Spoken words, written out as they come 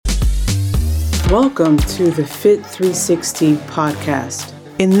Welcome to the Fit 360 podcast.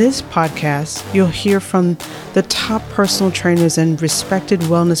 In this podcast, you'll hear from the top personal trainers and respected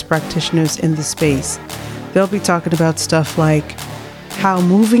wellness practitioners in the space. They'll be talking about stuff like how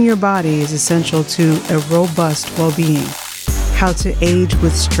moving your body is essential to a robust well-being, how to age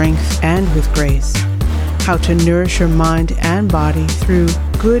with strength and with grace, how to nourish your mind and body through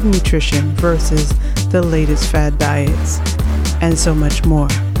good nutrition versus the latest fad diets, and so much more.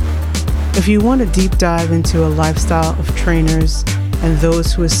 If you want to deep dive into a lifestyle of trainers and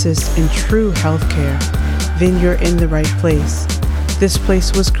those who assist in true healthcare, then you're in the right place. This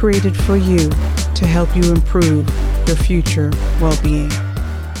place was created for you to help you improve your future well-being.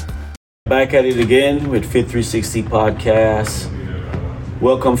 Back at it again with Fit 360 podcast.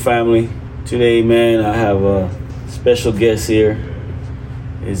 Welcome, family. Today, man, I have a special guest here.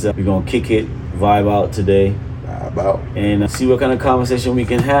 We're gonna kick it, vibe out today, and see what kind of conversation we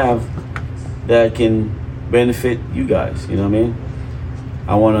can have that can benefit you guys. You know what I mean?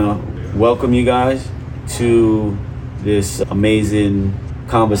 I want to welcome you guys to this amazing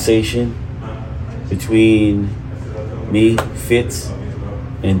conversation between me, Fitz,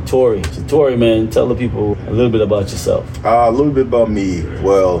 and Tori. So Tori, man, tell the people a little bit about yourself. A little bit about me.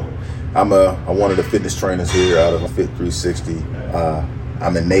 Well, I'm one of the fitness trainers here out of Fit 360.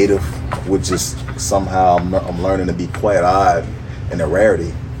 I'm a native, which is somehow I'm learning to be quite odd and a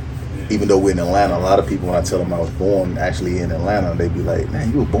rarity. Even though we're in Atlanta, a lot of people, when I tell them I was born actually in Atlanta, they be like, "Man,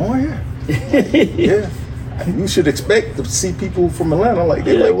 you were born here?" Like, yeah. You should expect to see people from Atlanta. Like,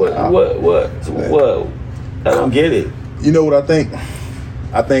 they're like, what? I don't get it. You know what I think?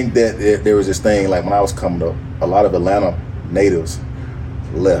 I think that there was this thing, like when I was coming up, a lot of Atlanta natives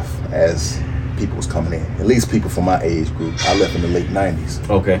left as people was coming in. At least people from my age group. I left in the late 90s.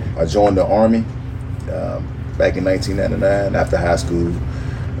 Okay. I joined the Army back in 1999 after high school.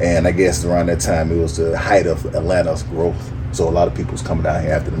 And I guess around that time, it was the height of Atlanta's growth. So a lot of people was coming down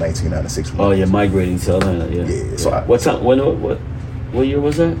here after the 1996. Oh, you're migrating to Atlanta, yeah. Yeah. So what time? What year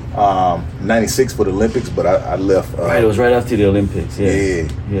was that? 96 for the Olympics, but I left. Right, it was right after the Olympics. Yeah.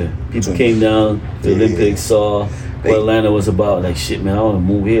 People came down the Olympics, saw what Atlanta was about. Like, shit, man, I want to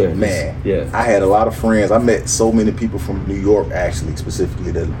move here. Man, yeah. I had a lot of friends. I met so many people from New York, actually,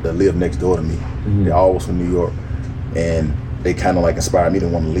 specifically that live next door to me. Mm-hmm. They're always from New York, and they kind of like inspired me to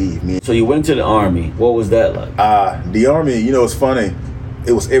want to leave. So you went to the Army. What was that like? The Army, you know, it's funny.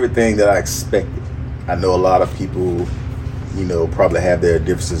 It was everything that I expected. I know a lot of people, you know, probably have their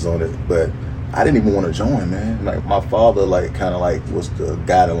differences on it, but I didn't even want to join, man. Like, my father, like, kind of like was the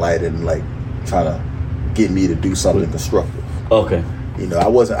guiding light and like trying to get me to do something constructive. Okay. You know,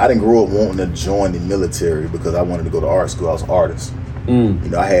 I didn't grow up wanting to join the military because I wanted to go to art school. I was an artist. You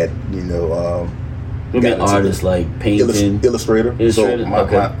know, I had, you know, you mean artists like painting? Illustrator. So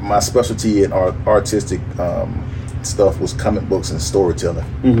my specialty in artistic stuff was comic books and storytelling.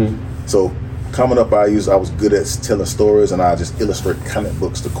 Mm-hmm. So coming up, I was good at telling stories, and I just illustrate comic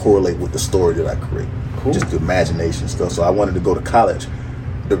books to correlate with the story that I create. Cool. Just the imagination stuff. So I wanted to go to college.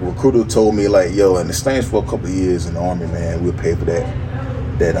 The recruiter told me, like, "Yo, and it stands for a couple of years in the Army, man. We'll pay for that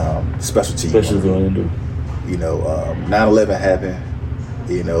specialty you want to do." You know, 9/11 happened.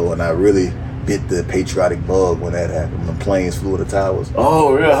 You know, and I really bit the patriotic bug when that happened. When the planes flew at the towers.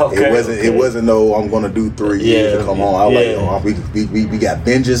 Oh, really? Okay. It wasn't no, I'm gonna do 3 years to come on. I was like, oh, we got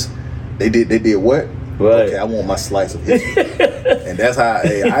binges. They did what? Right. Okay, I want my slice of history. And that's how I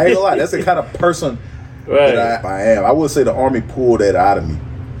ain't gonna lie. That's the kind of person that I am. I would say the Army pulled that out of me.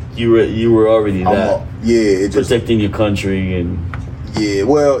 You were already that. Protecting your country and. Yeah,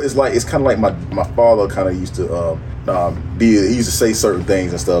 well, it's kind of like my father kind of used to he used to say certain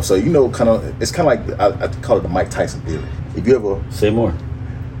things and stuff. So, you know, it's kind of like I call it the Mike Tyson theory. If you ever say more.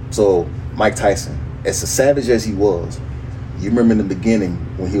 So Mike Tyson, as savage as he was, you remember in the beginning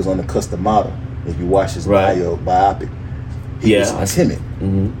when he was on the custom model. If you watch his biopic, he was timid.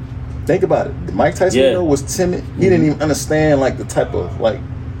 Mm-hmm. Think about it. Mike Tyson was timid. He didn't even understand like the type of like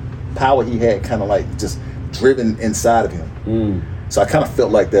power he had, kind of like just driven inside of him. Mm. So I kind of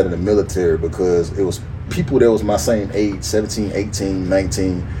felt like that in the military because it was people that was my same age, 17, 18,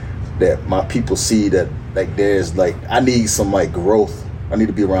 19, that my people see that like there's like, I need some like growth. I need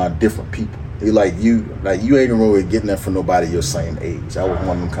to be around different people. You ain't really getting that from nobody your same age. I was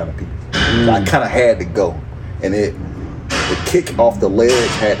one of them kind of people. So I kind of had to go. And the kick off the ledge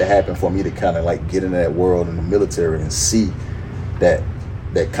had to happen for me to kind of like get into that world in the military and see that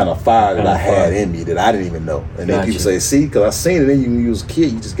kind of fire that I had in me that I didn't even know. And then people say, see, because I seen it in you when you was a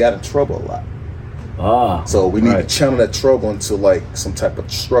kid, you just got in trouble a lot. So we need to channel that trouble into like some type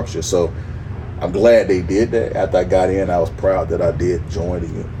of structure. So I'm glad they did that. After I got in, I was proud that I did join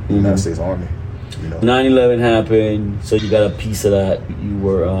the United States Army. You know, 9/11 happened, so you got a piece of that. You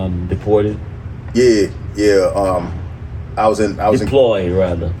were deported. Yeah. I was deployed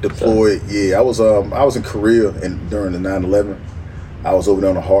rather. Deployed. Sorry. Yeah, I was in Korea and during the 9/11. I was over there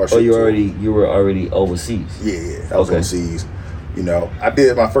on a hardship. Oh, you were already overseas. Yeah, I was overseas. You know, I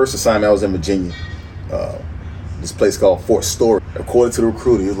did my first assignment. I was in Virginia. This place called Fort Story. According to the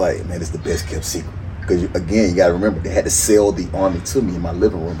recruiter, he was like, "Man, it's the best kept secret." Because again, you got to remember, they had to sell the Army to me in my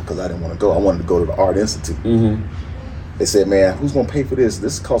living room because I didn't want to go. I wanted to go to the Art Institute. Mm-hmm. They said, "Man, who's gonna pay for this?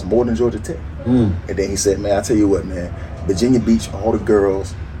 This costs more than Georgia Tech." And then he said, "Man, I tell you what, man, Virginia Beach, all the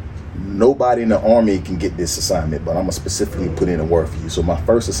girls, nobody in the Army can get this assignment, but I'm gonna specifically put in a word for you." So my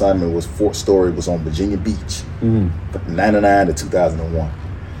first assignment was Fort Story, was on Virginia Beach, from 1999 to 2001.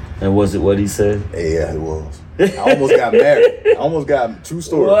 And was it what he said? Yeah, it was. I almost got married. True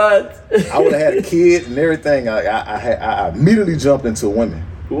story. What? I would have had a kid and everything. I immediately jumped into women.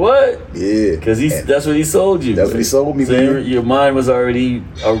 What? Yeah. Because that's what he sold you. That's what he sold me, so man. Your mind was already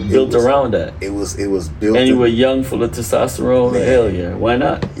built around that. It was built. And you were young, full of testosterone. Man. Hell yeah. Why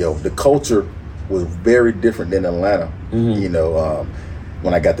not? Yo, the culture was very different than Atlanta. Mm-hmm. You know,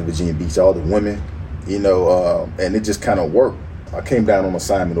 when I got to Virginia Beach, all the women, you know, and it just kind of worked. I came down on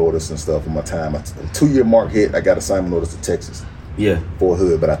assignment orders and stuff in my time. 2-year mark hit, I got assignment orders to Texas. Yeah. For a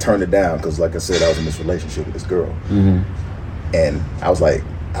hood, but I turned it down because, like I said, I was in this relationship with this girl. Mm-hmm. And I was like,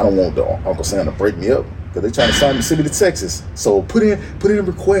 I don't want the Uncle Sam to break me up because they're trying to assign me city to Texas. So put in a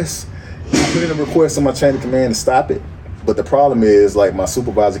request. I put in a request on my chain of command to stop it. But the problem is, like, my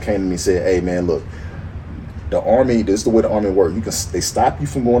supervisor came to me and said, "Hey man, look, the Army, this is the way the Army works. They stop you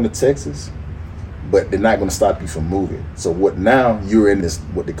from going to Texas, but they're not going to stop you from moving. So what now? You're in this,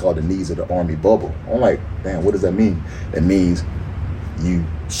 what they call the needs of the Army bubble." I'm like, damn, what does that mean? That means you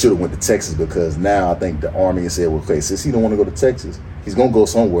should have went to Texas, because now I think the Army has said, well, okay, since he don't want to go to Texas, he's going to go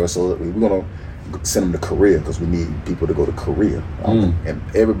somewhere. So we're going to send him to Korea because we need people to go to Korea. And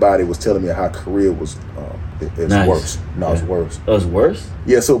everybody was telling me how Korea was nice. Worse. No, it's worse. It was worse?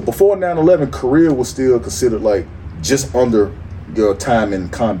 Yeah, so before 9/11, Korea was still considered like just under your time in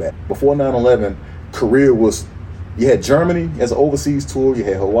combat. Before 9/11, Korea was, you had Germany as an overseas tour, you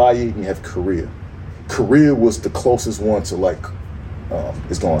had Hawaii, and you have Korea. Korea was the closest one to like,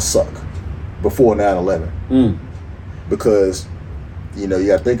 it's gonna suck before 9/11. Because, you know, you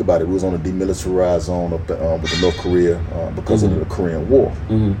gotta think about it, we was on a demilitarized zone up with the North Korea because of the Korean War.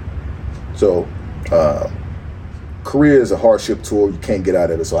 So, Korea is a hardship tour, you can't get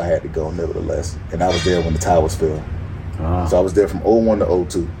out of it, so I had to go nevertheless. And I was there when the towers fell. So I was there from 01 to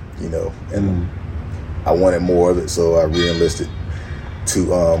 02, you know, and I wanted more of it, so I re-enlisted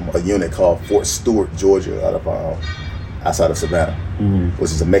to a unit called Fort Stewart, Georgia, outside of Savannah,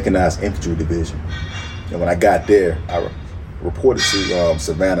 which is a mechanized infantry division. And when I got there, I reported to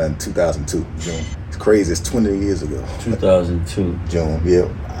Savannah in 2002, June. It's crazy, it's 20 years ago. 2002. June, yeah.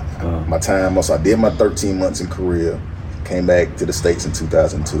 My time, so I did my 13 months in Korea, came back to the States in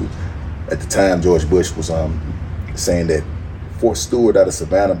 2002. At the time, George Bush was saying that Fort Stewart out of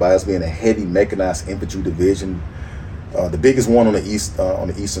Savannah, by us being a heavy mechanized infantry division, the biggest one on the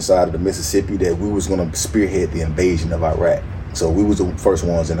eastern side of the Mississippi, that we was going to spearhead the invasion of Iraq. So we was the first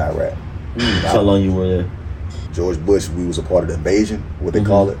ones in Iraq. How long you were there? George Bush, we was a part of the invasion, what they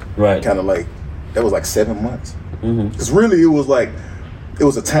call it. Right. Kind of like, that was like 7 months. Because really it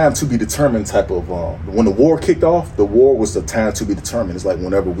was a time to be determined type of, when the war kicked off, the war was the time to be determined. It's like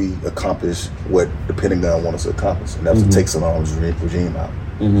whenever we accomplish what the Pentagon wanted us to accomplish, and that was to take Saddam's regime out.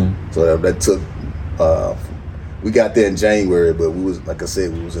 So that took, we got there in January, but we was, like I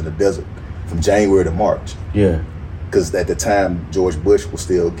said, we was in the desert from January to March. Yeah. Because at the time, George Bush was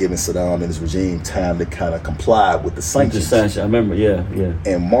still giving Saddam and his regime time to kind of comply with the sanctions. I remember, yeah.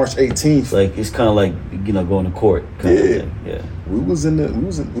 And March 18th, like it's kind of like, you know, going to court. Yeah. We was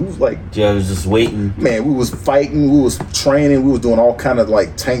like, yeah, I was just waiting. Man, we was fighting, we was training, we was doing all kind of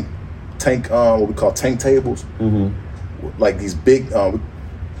like tank, what we call tank tables, like these big.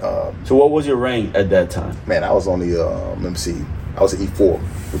 So what was your rank at that time? Man, I was on the let me see, I was an E4,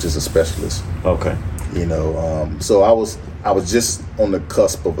 which is a specialist. Okay. You know, so I was just on the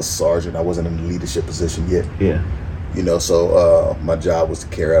cusp of a sergeant. I wasn't in a leadership position yet. Yeah. You know, so my job was to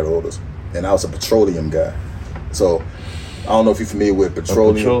carry out orders, and I was a petroleum guy. So I don't know if you're familiar with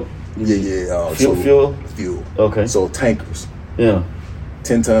petroleum. Yeah. Fuel. Okay. So tankers. Yeah.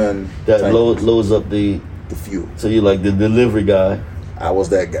 10-ton. That loads up the fuel. So you're like the delivery guy. I was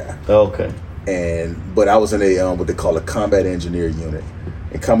that guy. Okay. But I was in a what they call a combat engineer unit.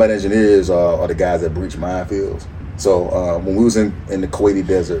 And combat engineers are the guys that breach minefields. So when we was in the Kuwaiti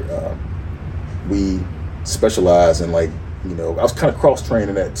desert, we specialized in like You know, I was kind of cross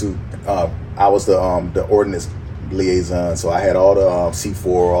training that too. I was the ordnance liaison, so I had all the C4,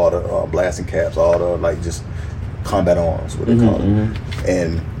 all the blasting caps, all the like just combat arms, what they call it.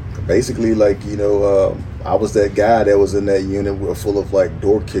 And basically, like, you know, I was that guy that was in that unit full of like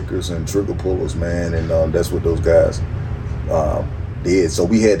door kickers and trigger pullers, man, and that's what those guys did. So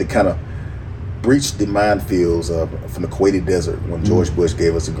we had to kind of breach the minefields from the Kuwaiti Desert when George Bush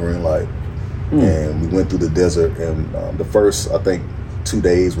gave us a green light. And we went through the desert, and the first, I think, 2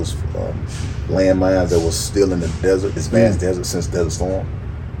 days was landmines that was still in the desert, this vast desert since Desert Storm.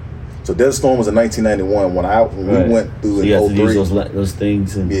 So Desert Storm was in 1991 when we went through so in you have to 03. use those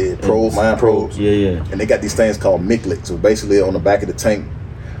things. And, mine probes. Yeah. And they got these things called MICLIC. So basically on the back of the tank,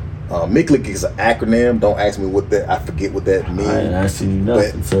 MICLIC is an acronym. Don't ask me what that, I forget what that means. I ain't asking you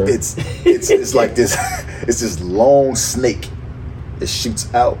nothing, but sir. It's like this, it's this long snake that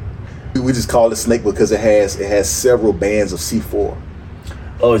shoots out. We just call it snake because it has several bands of C4.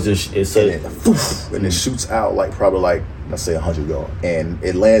 Oh, it's and it shoots out like probably like, let's say 100 yards, and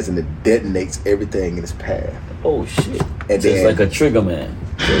it lands and it detonates everything in its path. Oh shit! And so then, it's like a trigger, man.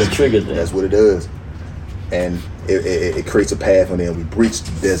 It's a trigger thing. That's what it does, and it creates a path, and then we breach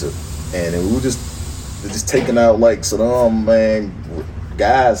the desert, and then we were just taking out like Saddam, man,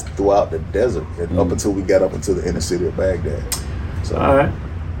 guys throughout the desert, and up until we got up into the inner city of Baghdad. So, all right.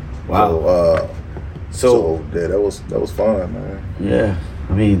 Wow. So yeah, that was fun, man. Yeah,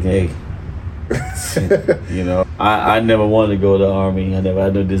 I mean, hey, you know, I never wanted to go to the army. I never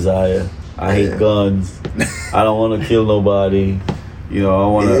had no desire. I hate guns. I don't want to kill nobody. You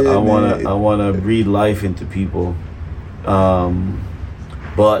know, I want to breathe life into people.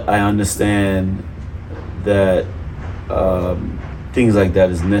 But I understand that things like that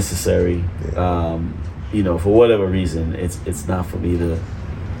is necessary. You know, for whatever reason, it's not for me to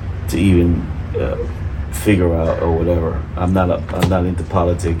even figure out or whatever. I'm not into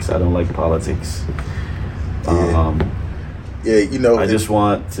politics. I don't like politics. You know, I just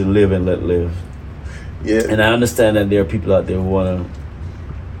want to live and let live. Yeah. And I understand that there are people out there who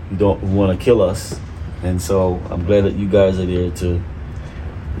don't want to kill us, and so I'm glad that you guys are there to,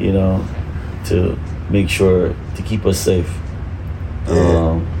 you know, to make sure to keep us safe.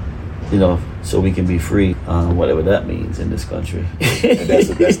 You know, so we can be free, whatever that means in this country. And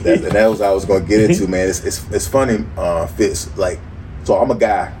that was what I was going to get into, man. It's funny, Fitz. Like, so I'm a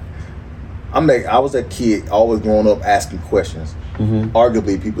guy. I was that kid, always growing up asking questions.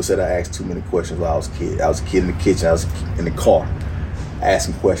 Arguably, people said I asked too many questions when I was a kid. I was a kid in the kitchen. I was in the car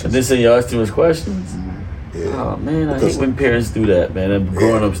asking questions. And they say you ask too much questions? Yeah. Oh man, I hate when parents do that, man. And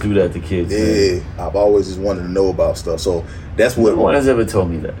grown-ups do that to kids. Yeah, man. I've always just wanted to know about stuff. So that's what. No one has ever told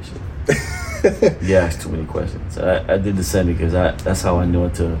me that shit. You ask too many questions. I did the same because that's how I know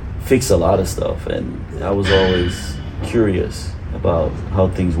to fix a lot of stuff, and I was always curious about how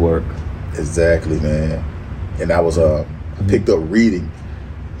things work. Exactly, man. And I was picked up reading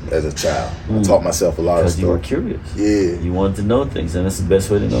as a child. I taught myself a lot of stuff. Because you were curious. Yeah. You wanted to know things, and that's the best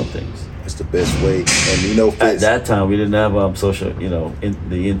way to know things. It's the best way. And you know, at that time we didn't have social, you know,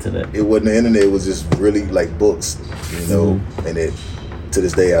 the internet. It wasn't the internet. It was just really like books, you know. And it, to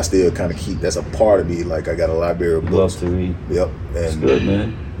this day, I still kind of keep. That's a part of me. Like I got a library of books. Love to read. Yep. It's good,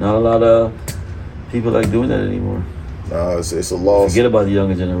 man. Not a lot of people like doing that anymore. No, it's a loss. Forget about the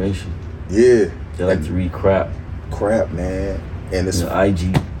younger generation. Yeah. They like to read crap. Crap, man. And it's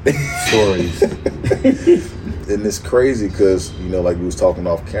IG stories. And it's crazy because, you know, like we was talking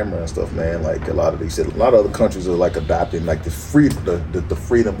off camera and stuff, man. Like a lot of other countries are like adopting like the freedom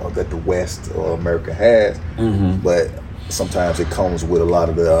that the West or America has, but sometimes it comes with a lot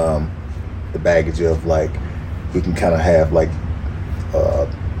of the baggage of like we can kind of have like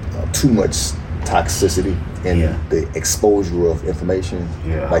too much toxicity and the exposure of information,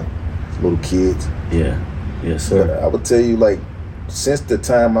 like little kids. Yeah, yes, sir. But I would tell you, like, since the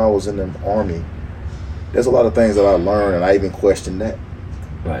time I was in the Army, there's a lot of things that I learned, and I even questioned that.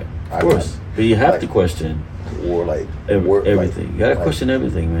 Right, of course. But you have to question. Or like everything. Like, you gotta question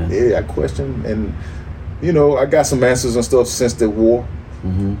everything, man. Yeah, I question, and you know, I got some answers and stuff since the war.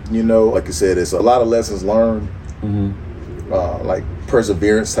 You know, like I said, it's a lot of lessons learned, like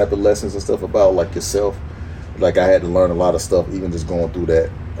perseverance type of lessons and stuff about like yourself. Like I had to learn a lot of stuff, even just going through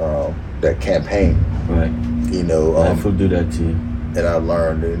that campaign. Right. You know, life will do that to you. And I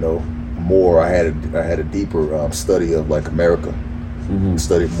learned, you know, more. I had a deeper study of like America.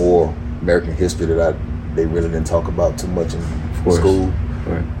 Studied more American history that they really didn't talk about too much in school.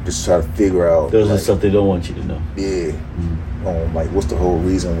 Right. Just try to figure out. Those are stuff they don't want you to know. Yeah. Like what's the whole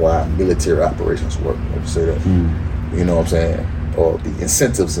reason why military operations work? Let me say that. You know what I'm saying? Or the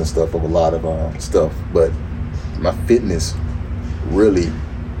incentives and stuff of a lot of stuff. But my fitness really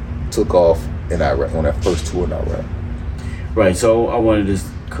took off in Iraq on that first tour in Iraq. Right. So I wanted to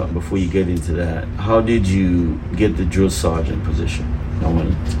come before you get into that. How did you get the drill sergeant position? I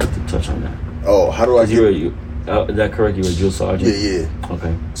wanted to touch on that. Oh, how do I get? Is that correct? You were a drill sergeant? Yeah.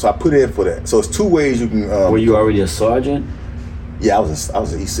 Okay. So I put in for that. So it's two ways you can. Were you already a sergeant? Yeah, I was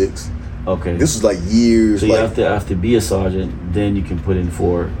an E6. Okay. This was like years. So you have to be a sergeant, then you can put in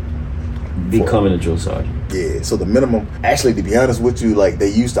for becoming a drill sergeant. Yeah. So the minimum, actually, to be honest with you, like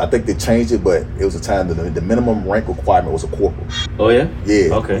I think they changed it, but it was a time that the minimum rank requirement was a corporal. Oh yeah.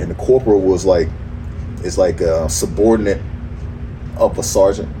 Yeah. Okay. And the corporal was it's like a subordinate of a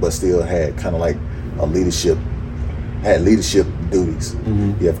sergeant, but still had kind of like a leadership duties.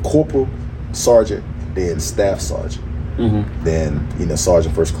 Mm-hmm. You have corporal, sergeant, then staff sergeant. Mm-hmm. Then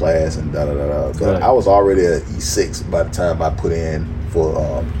sergeant first class and da da da da. But right. I was already an E6 by the time I put in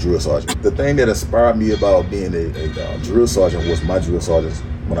for drill sergeant. The thing that inspired me about being a drill sergeant was my drill sergeants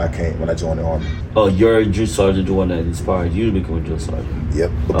when I joined the Army. Oh, your drill sergeant, the one that inspired you to become a drill sergeant.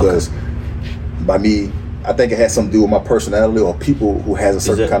 Yep, because by me, I think it has something to do with my personality or people who has a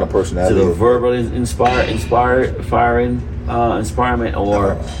certain kind of personality. Is it a verbal inspirement,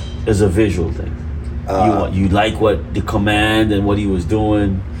 or is a visual thing? You like what the command and what he was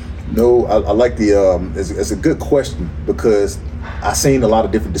doing? No, I like the. It's a good question because I seen a lot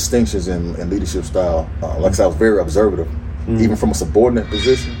of different distinctions in leadership style. Like I said, I was very observative, even from a subordinate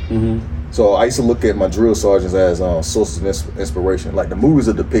position. Mm-hmm. So I used to look at my drill sergeants as sources of inspiration. Like the movies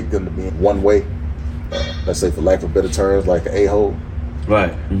would depict them to be one way. Let's say, for lack of better terms, like an a-hole.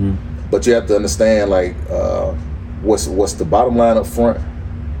 Right. Mm-hmm. But you have to understand, like, what's the bottom line up front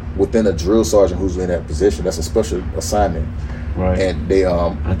within a drill sergeant who's in that position. That's a special assignment. Right. And they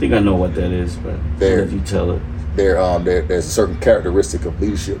I think I know what that is, but if you tell it. There's a certain characteristic of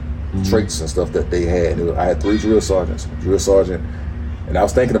leadership traits and stuff that they had. I had 3 drill sergeants. Drill sergeant, and I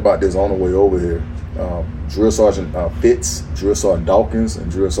was thinking about this on the way over here. Drill sergeant Fitz, drill sergeant Dawkins,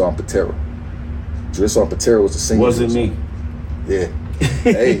 and drill sergeant Patera. Drill sergeant Patera was the senior. Wasn't me. Yeah.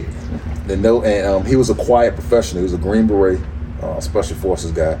 Hey. And he was a quiet professional. He was a Green Beret, Special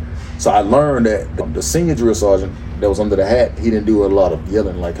Forces guy. So I learned that the senior drill sergeant that was under the hat, he didn't do a lot of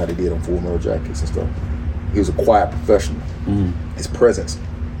yelling like how they did on Full Metal Jackets and stuff. He was a quiet professional. Mm. His presence,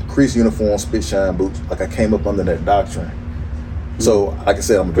 creased uniform, spit shine boots. Like I came up under that doctrine. So, like I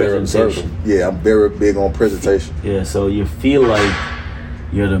said, I'm very observant. Yeah, I'm very big on presentation. Yeah, so you feel like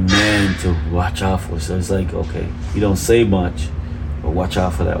you're the man to watch out for. So it's like, okay, you don't say much, but watch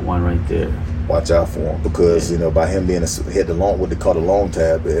out for that one right there. Watch out for him because, by him being what they call the long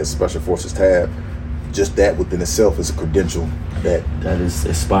tab, as Special Forces tab, just that within itself is a credential that is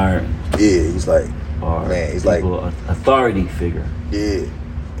inspiring. Yeah, he's like, he's like authority figure. Yeah,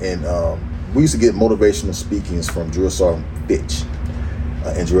 and we used to get motivational speakings from Drill Sergeant Fitch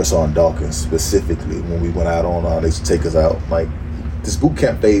and Drill Sergeant Dawkins specifically when we went out on. They used to take us out. Like this boot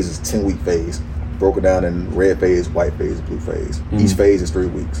camp phase is a 10-week phase, broken down in red phase, white phase, blue phase. Mm-hmm. Each phase is 3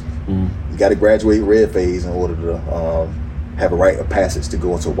 weeks. Mm-hmm. You got to graduate red phase in order to have a rite of passage to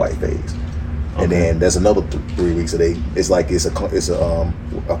go into white phase. Okay. And then there's another 3 weeks. It's like it's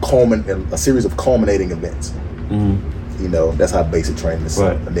a series of culminating events. Mm-hmm. That's how basic training is.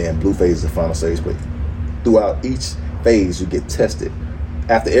 Right. And then blue phase is the final stage. But throughout each phase, you get tested.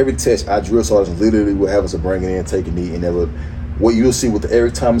 After every test, our drill sergeants literally will have us bring it in, take a knee, and what you'll see with the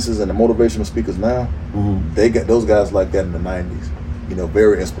Eric Thomases and the motivational speakers now, they got those guys like that in the 90s.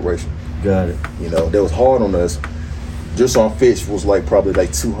 Very inspirational. Got it. They was hard on us. Just on Fitch was probably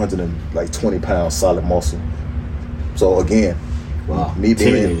 220 pounds solid muscle. So again, wow, me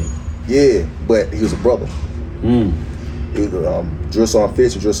being, but he was a brother. Drill Sergeant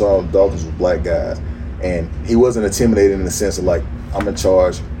Fitch and Drill Sergeant Dawkins were black guys, and he wasn't intimidating in the sense of I'm in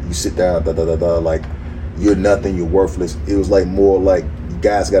charge. You sit down, like you're nothing, you're worthless. It was more like you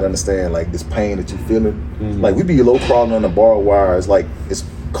guys got to understand this pain that you're feeling. Mm-hmm. We be low crawling on the barbed wire. It's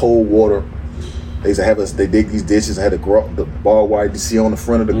cold water. They used to have us. They dig these ditches and had the barbed wire you see on the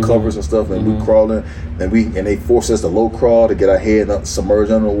front of the covers and stuff, and we crawling, and they force us to low crawl to get our head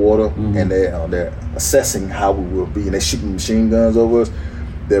submerged under the water, and they're assessing how we will be, and they shooting machine guns over us.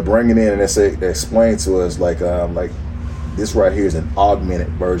 They're bringing in and they explain to us this right here is an augmented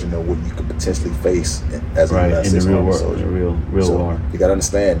version of what you could potentially face as a United States Army soldier. In the real war. You got to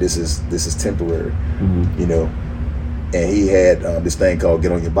understand this is temporary, And he had this thing called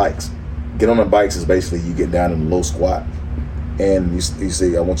get on your bikes. Get on the bikes is basically you get down in a low squat, and you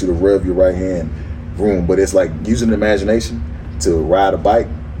say, I want you to rev your right hand, vroom. But it's like using the imagination to ride a bike,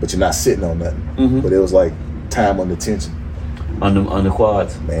 but you're not sitting on nothing. But it was like time under tension. On the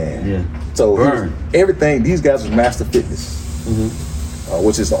quads. Man. Yeah. So burn. Everything, these guys was Master Fitness.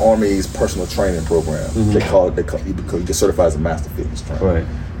 Which is the Army's personal training program. They you get certified as a Master Fitness trainer. Right.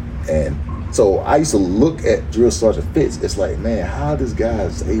 And so I used to look at Drill Sergeant Fitz. It's like, man, how this guy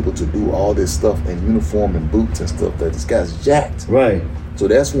is able to do all this stuff in uniform and boots and stuff, that this guy's jacked. Right. So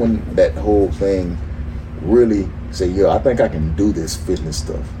that's when that whole thing really said, I think I can do this fitness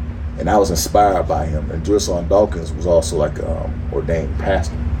stuff. And I was inspired by him. And Drill Sergeant Dawkins was also like an ordained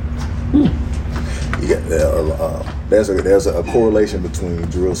pastor. There's a correlation between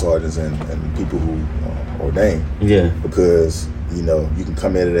drill sergeants and people who ordain. Yeah. Because you can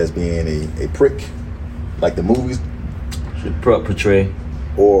come at it as being a prick, like the movies should portray,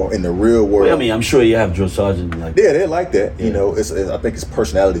 or in the real world. Well, I mean, I'm sure you have drill sergeants like that. Yeah, they're like that. I think it's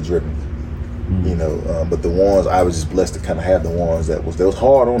personality driven. But the ones I was just blessed to kind of have the ones that was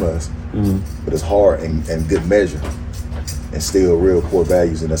hard on us, but it's hard in good measure, and still real core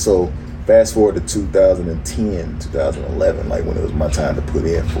values. And so fast forward to 2010, 2011, like when it was my time to put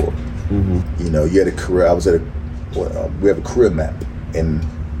in for it. You had a career. I was at we have a career map, and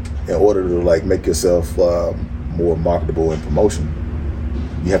in order to like make yourself more marketable in promotion,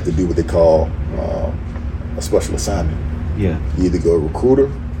 you have to do what they call a special assignment. Yeah. You either go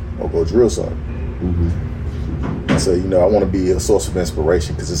recruiter or go drill sergeant. And so, I want to be a source of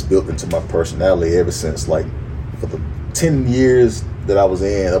inspiration because it's built into my personality ever since, like, for the 10 years that I was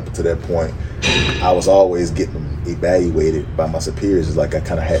in up to that point, I was always getting evaluated by my superiors. It's like I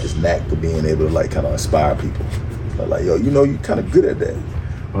kind of had this knack to being able to, like, kind of inspire people. Like, you're kind of good at that.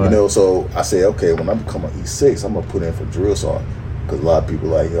 Right. So I say, okay, when I become an E6, I'm going to put in for drill sergeant. Because a lot of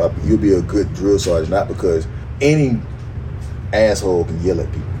people are like, you'll be a good drill sergeant, not because any asshole can yell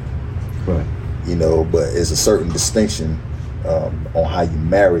at people. Right. But it's a certain distinction on how you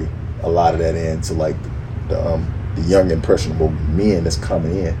marry a lot of that into like the young impressionable men that's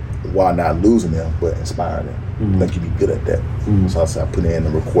coming in, while not losing them but inspiring them. I think you'd be good at that. So I said I put in a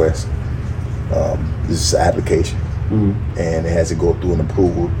request. This is an application, and it has to go through an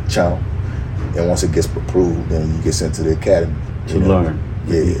approval channel. And once it gets approved, then you get sent to the academy to learn.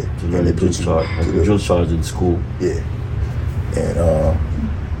 Yeah, to learn the drill sergeant school. Yeah,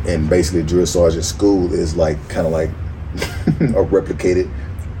 and basically drill sergeant school is like kind of like a replicated,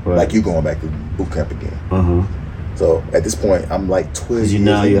 like you going back to boot camp again. So at this point, I'm like 12 years.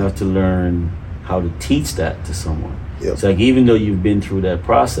 Because you have to learn how to teach that to someone. Yep. It's like even though you've been through that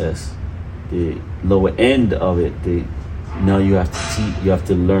process, the lower end of it, now you have to teach. You have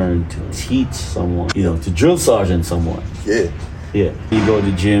to learn to teach someone. To drill sergeant someone. Yeah. Yeah. You go to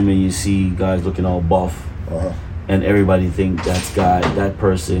the gym and you see guys looking all buff. And everybody think that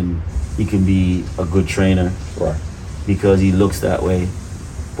person, he can be a good trainer, right? Because he looks that way,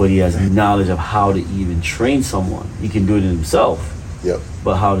 but he has knowledge of how to even train someone. He can do it himself,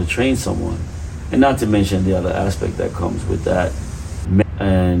 but how to train someone, and not to mention the other aspect that comes with that,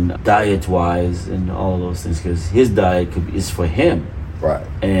 and diet-wise and all of those things, because his diet is for him, right?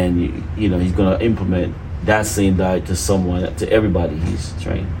 And he's gonna implement that same diet to everybody he's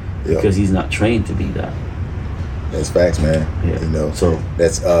trained, because he's not trained to be that. That's facts, man. Yeah. So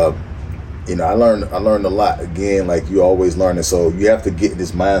that's I learned a lot. Again, like you always learning. So you have to get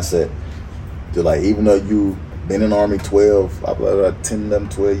this mindset to, like, even though you been in the Army 12, I believe about 10, 11,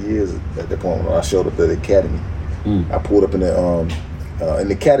 12 years at that point when I showed up at the academy. I pulled up in the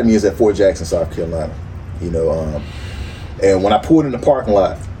academy is at Fort Jackson, South Carolina. And when I pulled in the parking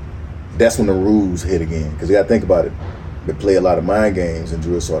lot, that's when the rules hit again. Because you got to think about it. They play a lot of mind games in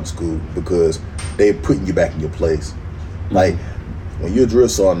drill sergeant school because they're putting you back in your place. Like when you're a drill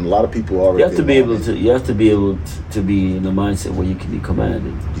sergeant, a lot of people already. You have to be able to be in the mindset where you can be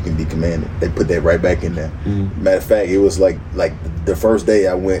commanded. You can be commanded. They put that right back in there. Matter of fact, it was like the first day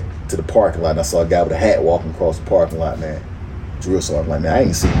I went to the parking lot and I saw a guy with a hat walking across the parking lot, man. Drill sergeant, like, man, I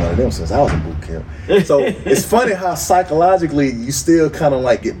ain't seen one of them since I was in boot camp. So it's funny how psychologically you still kind of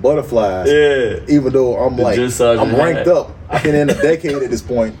like get butterflies. Yeah. Even though I'm ranked up. I've been in a decade at this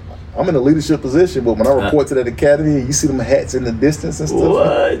point. I'm in a leadership position, but when I report to that academy, you see them hats in the distance and stuff.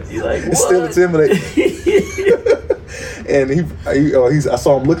 What? You're like, it's still intimidating. And I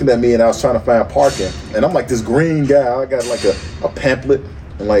saw him looking at me, and I was trying to find parking, and I'm like this green guy. I got like a pamphlet,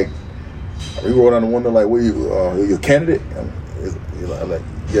 and like he wrote on the window like, "What you a candidate?" I'm like,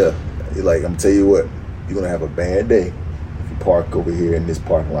 yeah. He's like, I'm gonna tell you what, you're gonna have a bad day if you park over here in this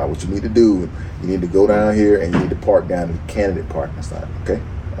parking lot. What you need to do, you need to go down here and you need to park down in the candidate parking lot. Okay,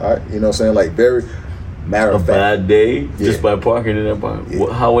 all right. You know what I'm saying? Like very matter of fact. A bad day just by parking in that parking.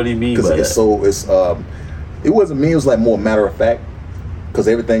 Yeah. How would he mean by that? Because it wasn't me. It was like more matter of fact. Because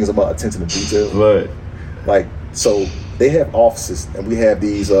everything is about attention to detail. Right. Like so, they have offices, and we have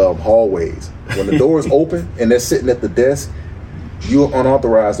these hallways. When the door is open and they're sitting at the desk, you're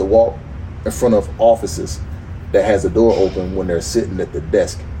unauthorized to walk in front of offices that has the door open when they're sitting at the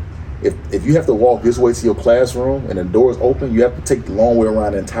desk. If you have to walk this way to your classroom and the door is open, you have to take the long way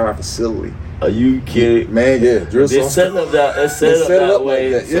around the entire facility. Are you kidding? Man, yeah. They set it up that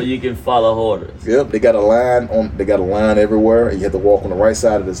way like that, so you can follow orders. Yep, they got a line everywhere, and you have to walk on the right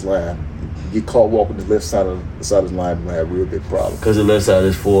side of this line. You get caught walking the left side of this line, you're gonna have a real big problem. Because the left side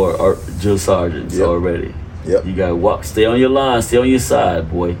is for drill sergeants already. Yep. You gotta walk, stay on your line, stay on your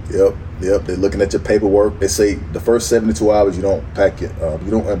side, boy. Yep. They're looking at your paperwork. They say the first 72 hours you don't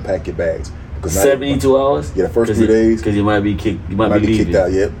unpack your bags. 72 hours? Yeah, the first 3 days. Because you might be kicked. You might be kicked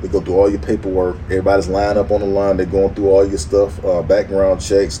out. Yep. They go through all your paperwork. Everybody's lined up on the line. They're going through all your stuff. Background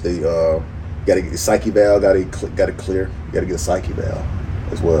checks. They got to get your psyche valve. Got to clear. You got to get a psyche valve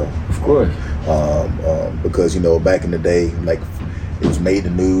as well. Of course. Because back in the day, like it was made the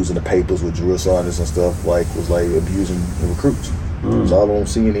news in the papers with drill sergeants and stuff. Like was like abusing the recruits. It was all on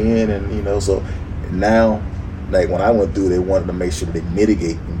CNN, and so now. Like when I went through, they wanted to make sure that they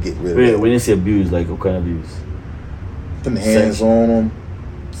mitigate and get rid of it. When they say abuse, like what kind of abuse? Putting hands on them.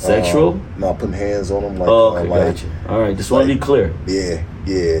 Sexual? No, putting hands on them. Like, okay, gotcha. All right, just want to be clear. Yeah.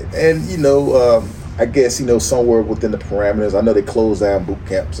 And, I guess, somewhere within the parameters, I know they closed down boot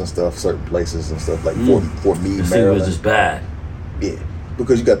camps and stuff, certain places and stuff, like Fort Meade, Maryland. It was just bad. Yeah,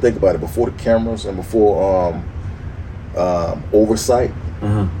 because you got to think about it. Before the cameras and before oversight.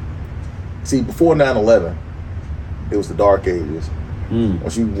 Uh-huh. See, before 9/11, it was the dark ages.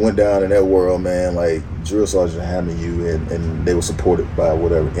 Once you went down in that world, man, like drill sergeant handling you, and they were supported by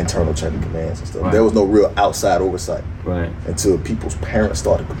whatever internal chain of commands and stuff. Right. There was no real outside oversight, right? Until people's parents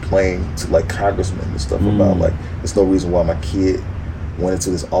started complaining to like congressmen and stuff about like there's no reason why my kid went into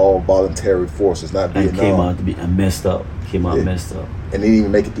this all voluntary force. It's not Vietnam. Came out to be messed up. Messed up, and they didn't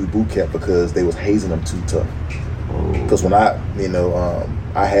even make it through boot camp because they was hazing them too tough. Because when I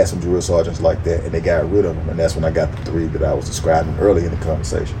had some drill sergeants like that, and they got rid of them, and that's when I got the 3 that I was describing early in the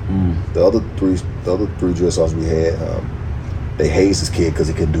conversation. The other three drill sergeants we had, they hazed this kid because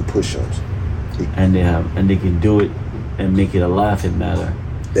he couldn't do push-ups. And they can do it and make it a laughing matter.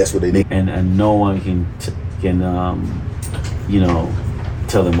 That's what they need. And no one can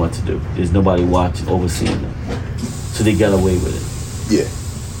tell them what to do. There's nobody watching, overseeing them, so they got away with it. Yeah.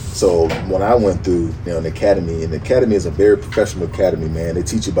 So when I went through, the academy, and the academy is a very professional academy, man. They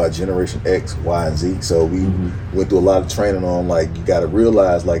teach you about Generation X, Y, and Z. So we went through a lot of training on, like, you got to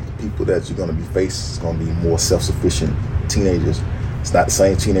realize, like, the people that you're going to be facing is going to be more self-sufficient teenagers. It's not the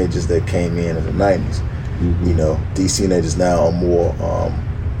same teenagers that came in the 90s. These teenagers now are more,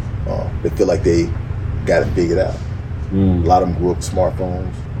 they feel like they got it figured out. A lot of them grew up with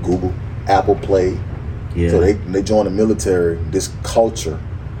smartphones, Google, Apple Play. Yeah. So they join the military. This culture,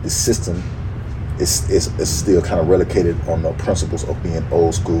 this system is still kind of relocated on the principles of being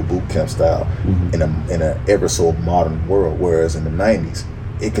old school boot camp style in a ever so modern world. Whereas in the 90s,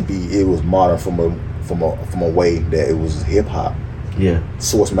 it was modern from a way that it was hip hop,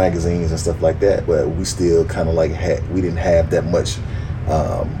 Source magazines and stuff like that. But we still kind of like we didn't have that much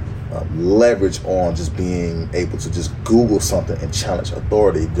leverage on just being able to just Google something and challenge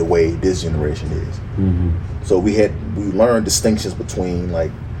authority the way this generation is. So we learned distinctions between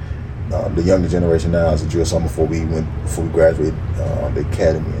like. The younger generation now is a drill sergeant before we graduated the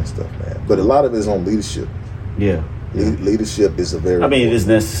academy and stuff, man. But a lot of it is on leadership. Yeah. Leadership is a very. It is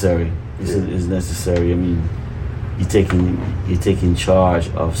necessary. It's necessary. I mean, you're taking charge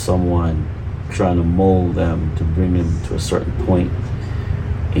of someone, trying to mold them to bring them to a certain point,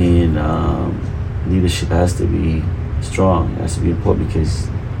 and leadership has to be strong. It has to be important because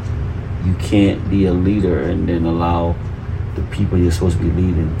you can't be a leader and then allow the people you're supposed to be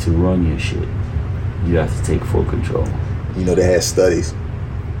leading to run your shit. You have to take full control. They had studies.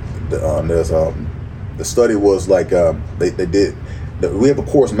 The study was like they did. We have a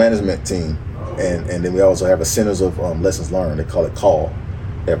course management team, and then we also have a Centers of Lessons Learned. They call it CALL.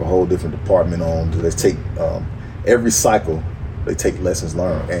 They have a whole different department on. They take every cycle. They take lessons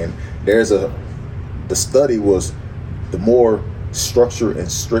learned, and the study was the more structured and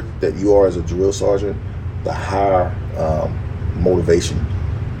strict that you are as a drill sergeant, the higher motivation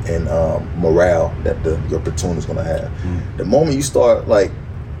and morale that your platoon is going to have. The moment you start, like,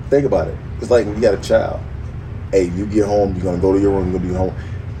 think about it. It's like when you got a child. Hey, you get home, you're going to go to your room, you're going to be home,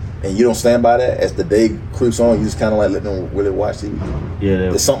 and you don't stand by that. As the day creeps on, you just kind of like let them really watch TV. Yeah,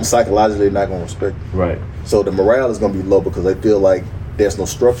 there's something psychologically they're not going to respect. Right. So the morale is going to be low because they feel like there's no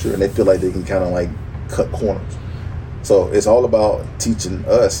structure and they feel like they can kind of like cut corners. So it's all about teaching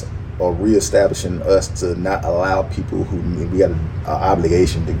us reestablishing us to not allow people who we got an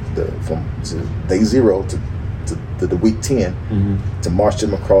obligation from day 0 to the week 10 to march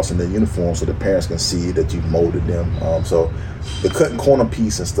them across in their uniform so the parents can see that you've molded them. So the cutting corner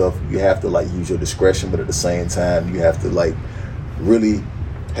piece and stuff, you have to like use your discretion, but at the same time you have to like really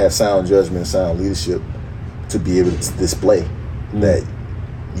have sound judgment, sound leadership to be able to display that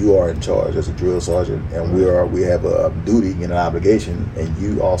you are in charge as a drill sergeant, and we have a duty and an obligation, and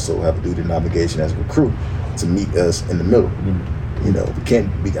you also have a duty and obligation as a recruit to meet us in the middle. You know,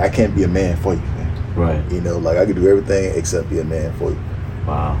 I can't be a man for you, man. Right. You know, like I could do everything except be a man for you.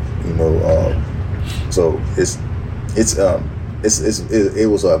 Wow. You know, so it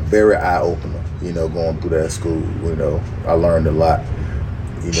was a very eye opener. You know, going through that school. You know, I learned a lot.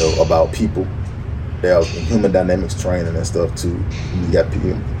 You know, about people. There was human dynamics training and stuff too. You got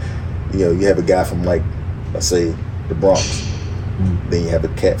people, you know, you have a guy from like, let's say, the Bronx. Then you have a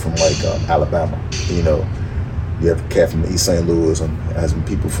cat from like Alabama. You know, you have a cat from East St. Louis, and has some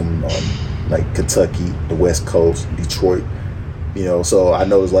people from like Kentucky, the West Coast, Detroit. You know, so I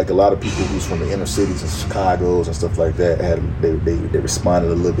know it's like a lot of people who's from the inner cities and Chicago's and stuff like that they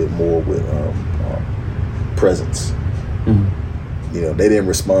responded a little bit more with presence. You know, they didn't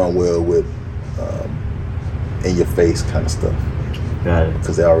respond well with in your face kind of stuff. Got it.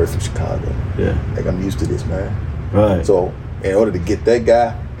 Because they're already from Chicago. Yeah. Like, I'm used to this, man. Right. So in order to get that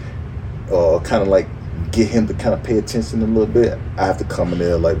guy, kind of like get him to kind of pay attention a little bit, I have to come in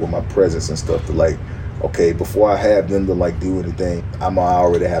there like with my presence and stuff to like, okay, before I have them to like do anything, I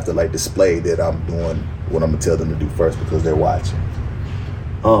already have to like display that I'm doing what I'm gonna tell them to do first because they're watching.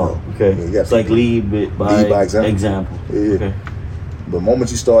 Oh, okay. You know, it's like lead by example. Yeah. Okay. The moment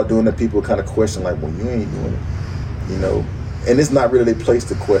you start doing that, people kind of question like, well, you ain't doing it, you know. And it's not really their place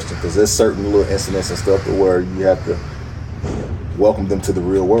to question, because there's certain little incidents and stuff where you have to welcome them to the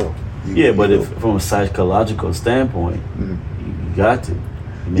real world. But if from a psychological standpoint, you got to.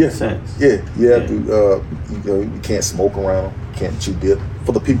 It makes sense. Yeah, you have to. You know, you can't smoke around them. You can't chew dip.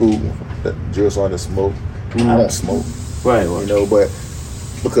 For the people that drill sergeants smoke, I don't smoke. Right. Well, you know, but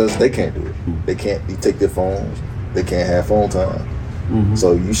because they can't do it, they can't. They take their phones. They can't have phone time.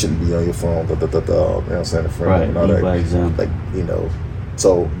 So you shouldn't be on your phone, you know what I'm saying, right, and all that. By example. Like, you know,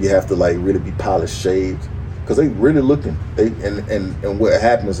 so you have to like really be polished, shaved, because they really looking. They and what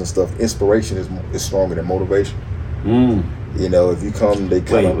happens and stuff. Inspiration is stronger than motivation. You know, if you come, they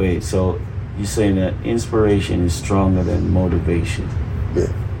kind of wait. So you're saying that inspiration is stronger than motivation?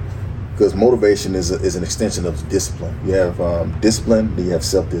 Yeah, because motivation is an extension of discipline. You have discipline, then you have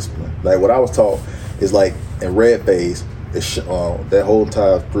self-discipline. Like what I was taught is like in red phase. That whole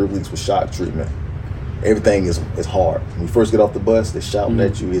entire 3 weeks was shock treatment. Everything is hard. When you first get off the bus, they're shouting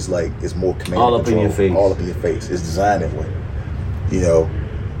at you. It's like it's more command all control. Up in your face. All up in your face. It's designed that way. You know.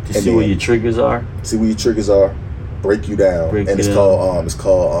 To see where your triggers are. See where your triggers are. Break you down. It's called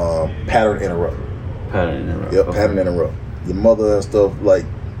pattern interrupt. Pattern interrupt. Yep. Okay. Pattern interrupt. Your mother and stuff like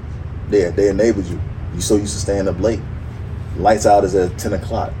they enabled you. You so used to staying up late. Lights out is at 10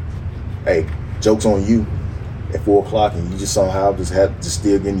 o'clock. Hey, joke's on you. At 4 o'clock, and you just somehow just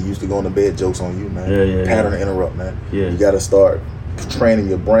still getting used to going to bed. Jokes on you, man. Pattern interrupt, man. You got to start training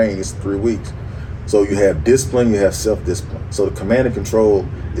your brain. It's 3 weeks. So you have discipline, you have self-discipline. So the command and control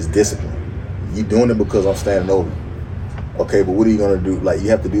is discipline. You doing it because I'm standing over you. Okay, but what are you gonna do? Like, you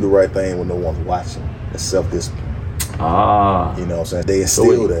have to do the right thing when no one's watching. That's self-discipline. You know what I'm saying? They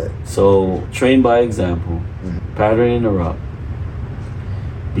instill that. So train by example. Pattern interrupt.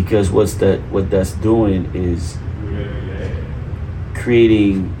 Because what that's doing is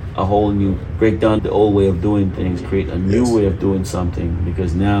creating a whole new, break down the old way of doing things, create a new way of doing something,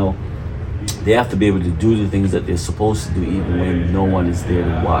 because now they have to be able to do the things that they're supposed to do even when no one is there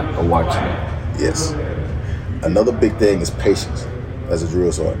to watching it. Yes. Another big thing is patience as a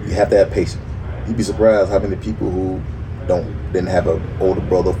drill sergeant. You have to have patience. You'd be surprised how many people who didn't have an older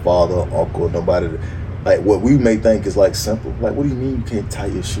brother, father, uncle, nobody like what we may think is like simple. Like, what do you mean you can't tie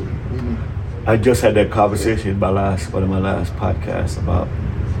your shoe? What do you mean? I just had that conversation in one of my last podcasts about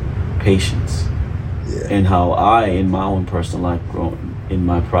patience. And how I, in my own personal life, grown in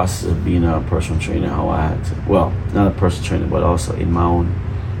my process of being a personal trainer, how I had to, well, not a personal trainer, but also in my own,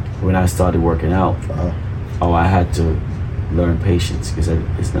 when I started working out, how I had to learn patience, because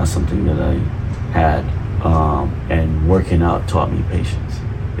it's not something that I had, and working out taught me patience.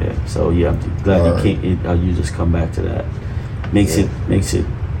 Yeah, so I'm glad you just come back to that. Makes it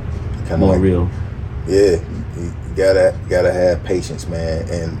kinda more like, real. Yeah, you gotta have patience, man,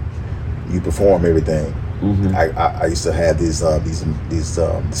 and you perform everything. I used to have these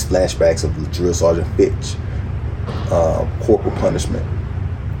flashbacks of the drill sergeant Fitch, corporal punishment,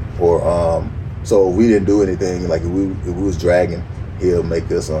 Or so if we didn't do anything, like if we was dragging, he'll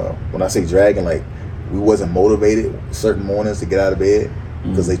make us. When I say dragging, like we wasn't motivated certain mornings to get out of bed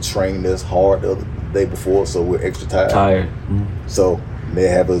because they trained us hard the day before, so we're extra tired. So they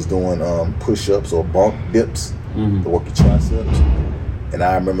have us doing push-ups or bunk dips to work your triceps. And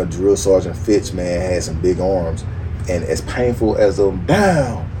I remember Drill Sergeant Fitch, man, had some big arms, and as painful as them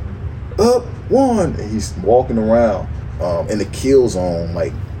down, up, one, and he's walking around in the kill zone,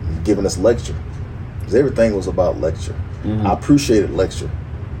 like giving us lecture, because everything was about lecture. I appreciated lecture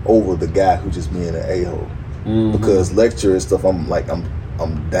over the guy who just being an a-hole, because lecture is stuff I'm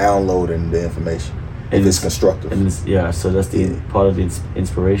downloading the information. If it's constructive. And so that's the part of the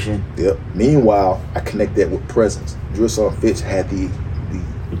inspiration. Yep. Meanwhile, I connect that with presence. Drill Sergeant Fitch had the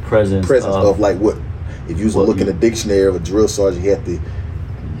presence of like what, if you was to look in the dictionary of a drill sergeant, he had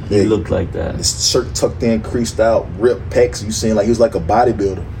he looked like that. His shirt tucked in, creased out, ripped pecs. You seen like he was like a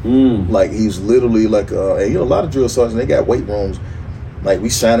bodybuilder. Like he was literally like and a lot of drill sergeants, they got weight rooms. Like we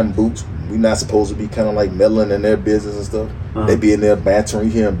shining boots. We not supposed to be kind of like meddling in their business and stuff. They be in there bantering,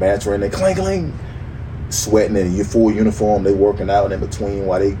 you hear them bantering, they clang clang, sweating in your full uniform. They working out in between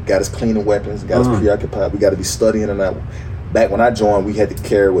while they got us cleaning weapons, got us preoccupied. We got to be studying. And back when I joined, we had to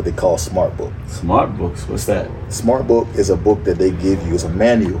carry what they call Smart Book. Smart Books, what's that? Smart Book is a book that they give you. It's a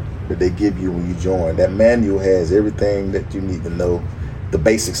manual that they give you when you join. That manual has everything that you need to know, the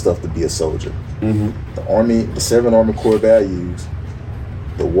basic stuff to be a soldier. The Army, the 7 Army Corps values,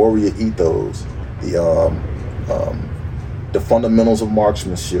 the warrior ethos, the fundamentals of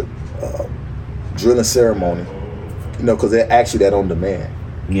marksmanship, drilling ceremony, because they ask you that on demand.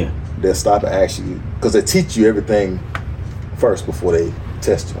 Yeah. They'll stop and ask you, because they teach you everything first before they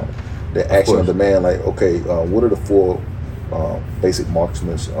test you on it. They ask you on demand, like, okay, what are the 4 basic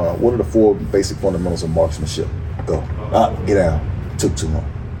marksmanship? What are the 4 basic fundamentals of marksmanship? Go. Get down. Took too long.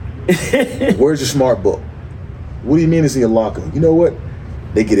 Where's your Smart Book? What do you mean it's in your locker? You know what?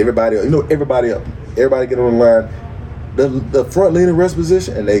 They get everybody up. Everybody up. Everybody get on the line. The front leaning rest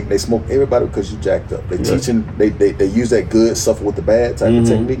position, and they smoke everybody because you jacked up. They teaching, they use that good suffer with the bad type of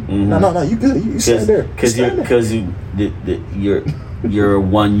technique. No, you good. You stand there. Because you're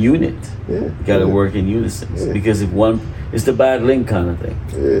one unit. You got to work in unison. Yeah. Because if one, it's the bad link kind of thing.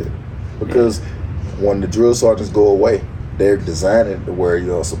 Yeah. Because when the drill sergeants go away, they're designing to where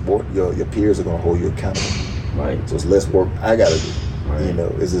your peers are gonna hold you accountable. Right. So it's less work I gotta do. Right.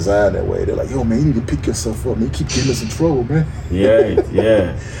 It's designed that way. They're like, yo, man, you need to pick yourself up. Man, you keep getting us in trouble, man.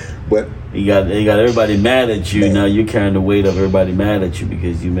 Yeah. But you got everybody mad at you. Man. Now you're carrying the weight of everybody mad at you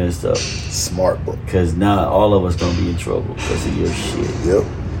because you messed up. Smart Book. Because now all of us gonna be in trouble because of your shit. Yep.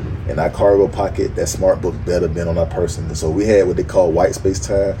 In our cargo pocket, that Smart Book better been on our person. And so we had what they call white space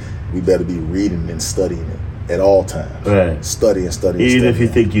time. We better be reading and studying it at all times. Right. Studying. Even if you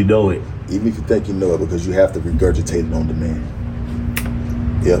think you know it. Even if you think you know it, because you have to regurgitate it on demand.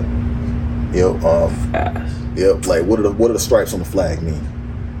 Yep. Fast. Yep. Like what do the stripes on the flag mean?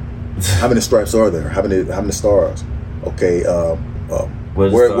 How many stripes are there? How many stars? Okay.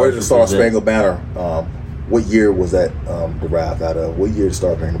 Where's the Star Spangled Banner? What year was that derived out of? What year did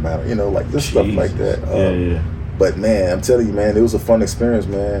Star Spangled Banner? Like this stuff like that. Yeah. But man, I'm telling you, man, it was a fun experience,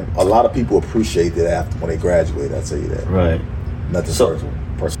 man. A lot of people appreciate it after when they graduate. I'll tell you that. Right. Nothing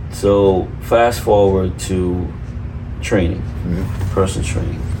personal. So fast forward to training, personal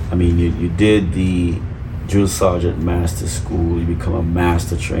training. I mean, you did the drill sergeant master school. You become a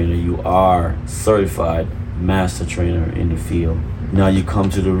master trainer. You are certified master trainer in the field. Now you come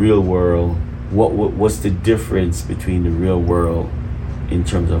to the real world. What's the difference between the real world in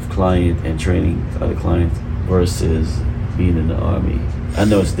terms of client and training other clients versus being in the Army? I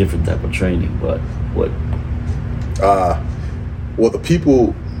know it's a different type of training, but what? Well, the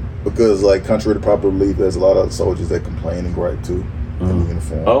people, because like contrary to popular belief, there's a lot of soldiers that complain and gripe too in the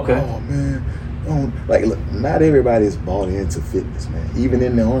uniform. Okay. Oh man, like look, not everybody is bought into fitness, man. Even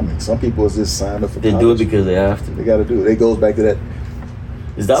in the Army, some people is just signed up for college. Do it because they have to. They got to do it. It goes back to that.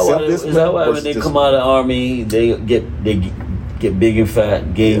 Is that why when they come out of the Army, they get big and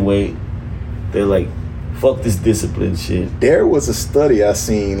fat, gain weight? They're like, fuck this discipline shit. There was a study I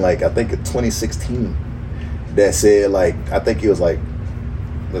seen, like I think in 2016, that said like I think it was like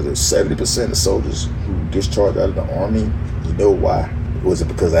 70% of soldiers who discharged out of the Army. You know why? Was it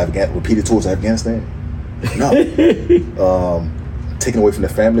because repeated tours to Afghanistan? No. Taken away from their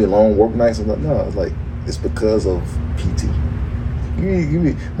family, long work nights. No, it's like it's because of PT.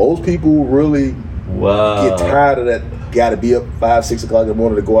 Most people really get tired of that. Got to be up 5-6 o'clock in the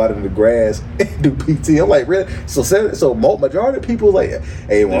morning to go out in the grass and do PT. I'm like, really? So majority of people like,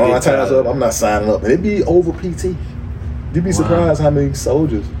 hey, when my time's up, I'm not signing up, and it'd be over PT. You'd be surprised how many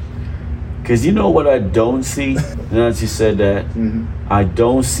soldiers Because you know what I don't see? Now that you said that, I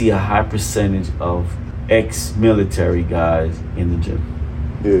don't see a high percentage of ex-military guys in the gym.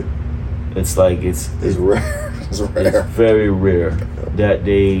 Yeah. It's like it's rare. It's rare. It's very rare that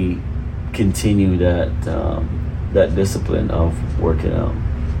they continue that discipline of working out.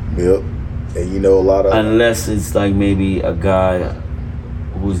 Yep. And you know, a lot of, unless it's like maybe a guy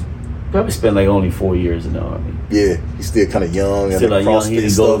who's probably spent like only 4 years in the army. Yeah, he's still kind of young. Still like young. He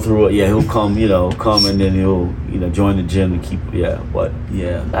didn't go through it. Yeah, he'll come and then he'll join the gym to keep. Yeah, but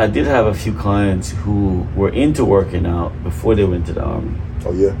yeah, I did have a few clients who were into working out before they went to the army.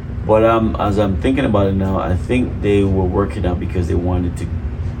 Oh yeah. But as I'm thinking about it now, I think they were working out because they wanted to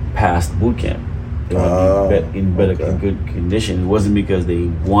pass boot camp. They wanted to be in good condition. It wasn't because they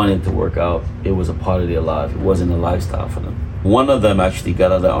wanted to work out. It was a part of their life. It wasn't a lifestyle for them. One of them actually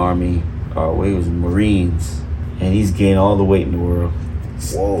got out of the army, he was in Marines, and he's gained all the weight in the world.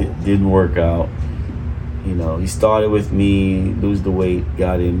 Whoa. It didn't work out. He started with me, lose the weight,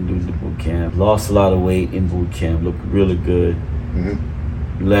 got in, do the boot camp, lost a lot of weight in boot camp, looked really good.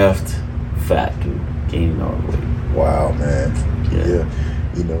 Left, fat dude, gaining all the weight. Wow, man. Yeah.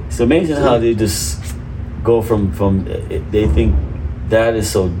 It's amazing how they just go from they think that is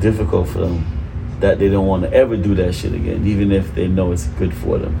so difficult for them that they don't want to ever do that shit again, even if they know it's good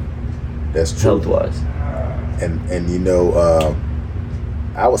for them. That's true. Health-wise. And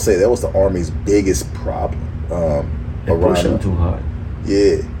I would say that was the Army's biggest problem. They're pushing too hard.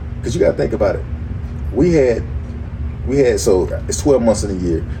 Yeah, because you got to think about it. We had so it's 12 months in a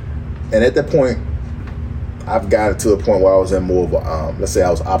year, and at that point, I've gotten to a point where I was in more of a, let's say I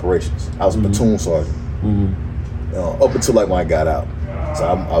was operations. I was a platoon sergeant. Up until like when I got out. So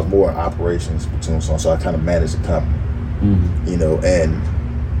I was more in operations, platoon sergeant, so I kind of managed the company. And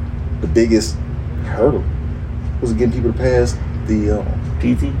the biggest hurdle was getting people to pass the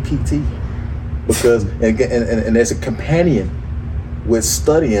PT. Because, and there's a companion with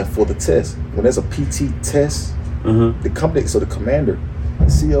studying for the test. When there's a PT test, the company, so the commander, the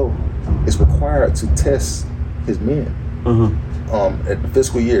CO, is required to test his men. At the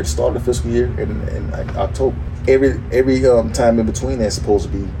fiscal year, start of the fiscal year in October. Every time in between that's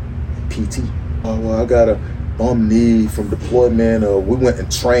supposed to be PT. Oh, well, I got a bum knee from deployment, or we went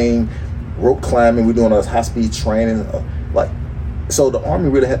and trained rope climbing, we're doing a high speed training. So the Army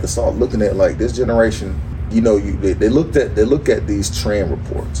really had to start looking at like this generation, they look at these trend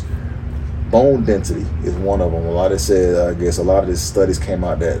reports. Bone density is one of them. I guess a lot of these studies came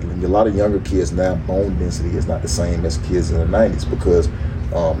out that a lot of younger kids now, bone density is not the same as kids in the 90s because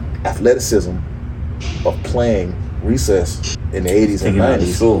athleticism of playing recess in the 80s and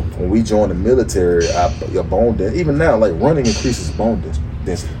 90s. When we joined the military, your bone density, even now, like running increases bone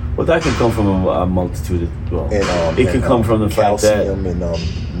density. Well, that can come from a multitude of, it can come from the fact that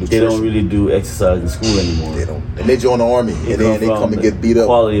they don't really do exercise in school anymore. They don't. And they join the Army, and then they come and get beat up.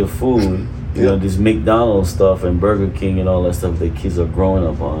 Quality of food, this McDonald's stuff and Burger King and all that stuff that kids are growing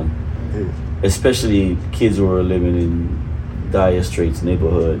up on. Especially kids who are living in Dire Straits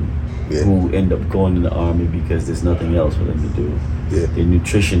neighborhood who end up going in the Army because there's nothing else for them to do. Their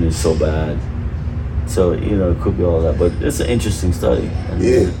nutrition is so bad. So, it could be all that, but it's an interesting study.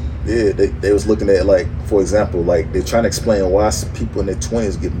 They was looking at, like, for example, like they're trying to explain why some people in their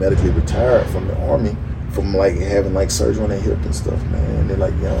 20s get medically retired from the Army from like having like surgery on their hip and stuff, man. And they're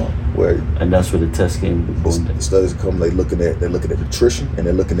like young. And that's where the test came. The studies come, they're looking at nutrition and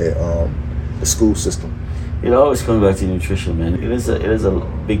they're looking at the school system. It always comes back to nutrition, man. It is a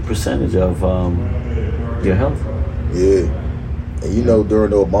big percentage of your health. Yeah. And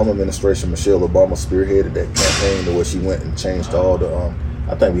during the Obama administration, Michelle Obama spearheaded that campaign to where she went and changed all the,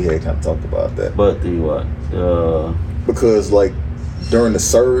 I think we had kind of talked about that. But the what? Because like during the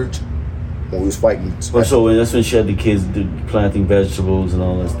surge, when we was fighting. So that's when she had the kids planting vegetables and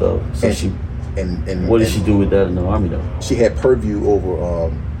all that stuff. So what did she do with that in the Army though? She had purview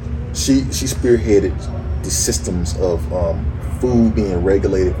over, she spearheaded the systems of food being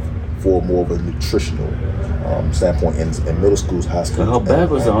regulated for more of a nutritional standpoint in middle schools, high schools. How bad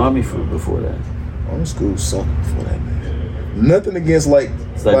was the Army food before that? Army schools sucked before that, man. Nothing against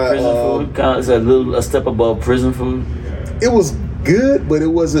it's like prison food. It's a step above prison food. It was good, but it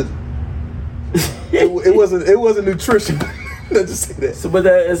wasn't. It wasn't nutrition. Let's just say that. So, but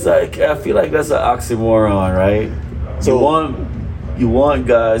that is like, I feel like that's an oxymoron, right? So you want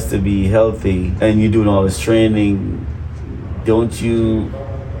guys to be healthy, and you're doing all this training. Don't you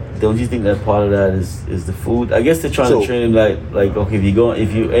think that part of that is the food? I guess they're trying to train them like okay,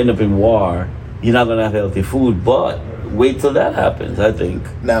 if you end up in war, you're not gonna have healthy food, but wait till that happens. I think.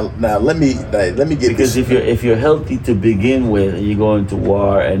 Now let me get because this. if you're healthy to begin with, and you go into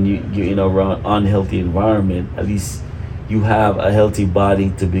war and you're in a unhealthy environment, at least you have a healthy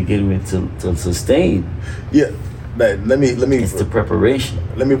body to begin with to sustain. Yeah. Let me. It's the preparation.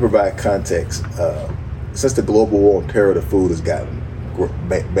 Let me provide context. Since the global war on terror, the food has gotten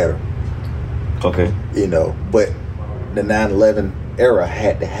better. Okay. But the 9/11 era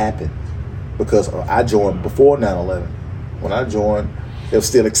had to happen because I joined before 9/11. When I joined, it was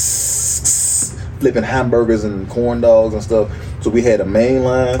still flipping hamburgers and corn dogs and stuff. So we had a main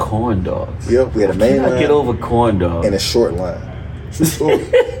line. Corn dogs. Yep, we had a main line. Get over corn dogs. And a short line. True story.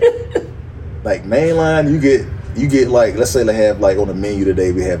 Like main line, you get like, let's say they have like on the menu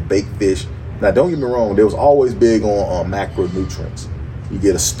today we have baked fish. Now don't get me wrong, they was always big on macronutrients. You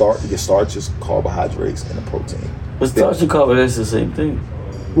get starches, carbohydrates, and a protein. But starch and carbohydrates is the same thing.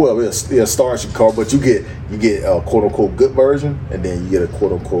 Well, it's starch and carb, but you get a quote unquote good version, and then you get a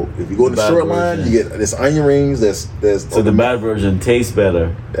quote unquote. If you go to the short line, you get this onion rings. There's so the bad version tastes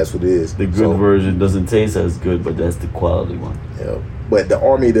better. That's what it is. The good version doesn't taste as good, but that's the quality one. Yeah, but the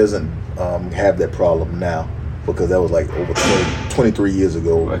Army doesn't have that problem now because that was like over 23 years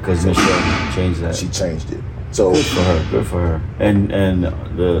ago. Right, because Michelle changed that. She changed it. So good for her, and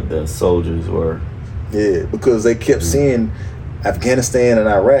the soldiers were. Yeah, because they kept seeing Afghanistan and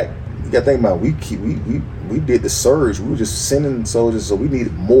Iraq. You got to think about we did the surge. We were just sending soldiers, so we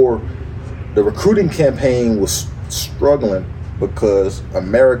needed more. The recruiting campaign was struggling because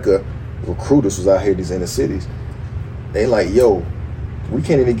America recruiters was out here in these inner cities. They like, yo, we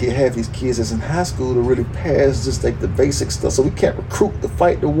can't even get half these kids that's in high school to really pass just like the basic stuff. So we can't recruit to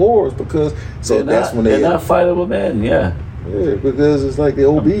fight the wars because they're not fightable men. Yeah, because it's like they're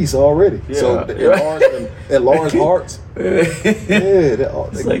obese already. Yeah. So and large hearts.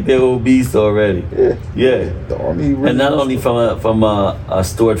 It's like they're obese already. Yeah. The Army really, and not only from a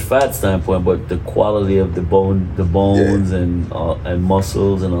stored fat standpoint, but the quality of the bones and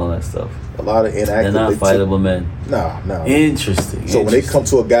muscles and all that stuff. A lot of inactive. They're not fightable men. No. Interesting. So when they come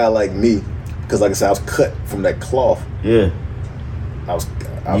to a guy like me, because like I said, I was cut from that cloth. Yeah.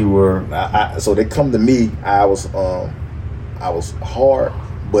 So they come to me. I was hard,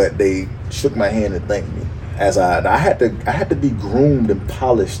 but they shook my hand and thanked me. As I had to be groomed and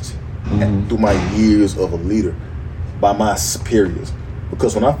polished through my years of a leader by my superiors.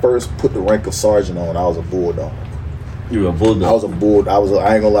 Because when I first put the rank of sergeant on, I was a bulldog. You were a bulldog. I was a bull. I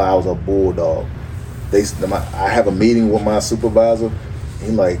ain't gonna lie. I was a bulldog. I have a meeting with my supervisor.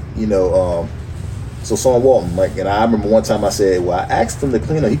 He like, so Son Walton, like, and I remember one time I said, well, I asked him to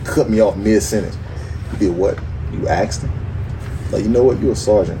clean up. He cut me off mid-sentence. He did what? You asked him? Like, you know what? You're a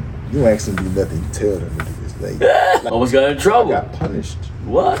sergeant. You don't ask him to do nothing. You tell them to do this. Like, almost got in trouble. I got punished.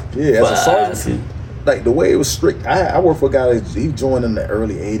 What? Yeah, as a sergeant. Like, the way it was strict. I worked for a guy that he joined in the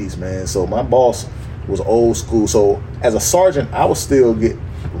early 80s, man. So my boss was old school. So as a sergeant, I would still get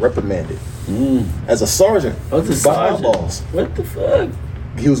reprimanded. As a sergeant, by my boss. What the fuck?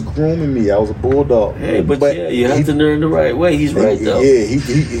 He was grooming me. I was a bulldog. Hey, but you have to learn the right way. He's right though. Yeah,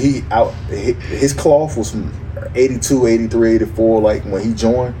 his cloth was from 82, 83, 84, like when he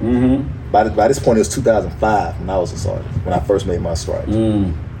joined. By this point, it was 2005 when I was a sergeant, when I first made my stripes.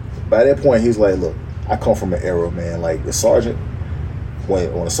 By that point, he was like, look, I come from an era, man, like the sergeant,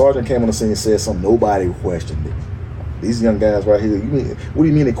 when a sergeant came on the scene and said something, nobody questioned it. These young guys right here, what do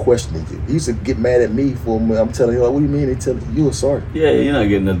you mean they questioning you? He used to get mad at me for, I'm telling you, like, what do you mean they telling you a sergeant? Yeah, you're not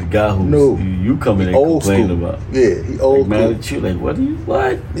getting at the guy who you come in and complain about. Yeah, he old like, mad at you, like,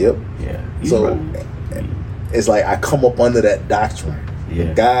 what? Yep. Yeah. So it's like I come up under that doctrine.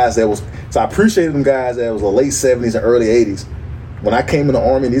 Yeah. Guys so I appreciated them guys that was the late 70s and early 80s. When I came in the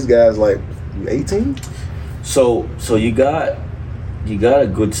Army, these guys like, you 18? So you got a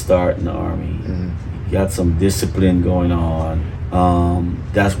good start in the Army. You got some discipline going on.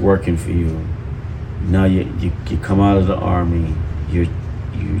 That's working for you. Now you come out of the Army. You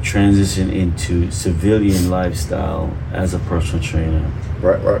transition into civilian lifestyle as a personal trainer.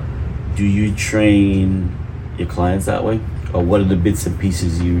 Right. Do you train your clients that way, or what are the bits and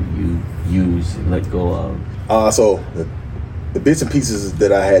pieces you use and let go of? So the bits and pieces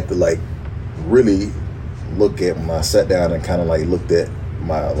that I had to like really look at when I sat down and kind of like looked at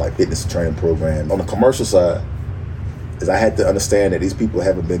my like fitness training program on the commercial side is I had to understand that these people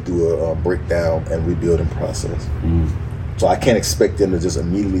haven't been through a breakdown and rebuilding process. So I can't expect them to just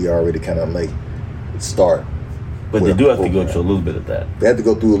immediately already kind of like start. But they do have to go through a little bit of that. They have to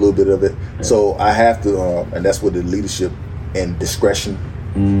go through a little bit of it. Yeah. So I have to, and that's what the leadership and discretion,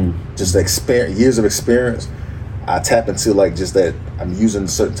 just years of experience. I tap into like just that I'm using a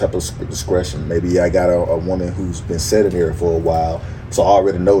certain type of discretion. Maybe I got a woman who's been sedentary for a while, so I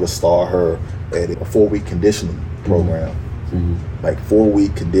already know to start her at a 4-week conditioning program. Mm-hmm. Like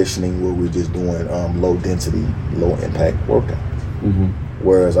 4-week conditioning where we're just doing low density, low impact workout. Mm-hmm.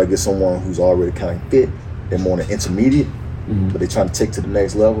 Whereas I get someone who's already kind of fit, they're more in the intermediate, but they're trying to take to the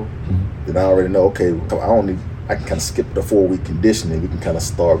next level. Then I already know, okay, I can kind of skip the 4-week conditioning. We can kind of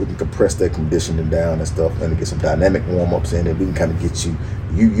start, we can compress that conditioning down and stuff and get some dynamic warm-ups in, and we can kind of get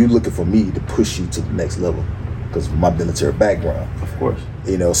you looking for me to push you to the next level because of my military background. Of course.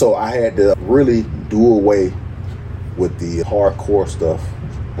 So I had to really do away with the hardcore stuff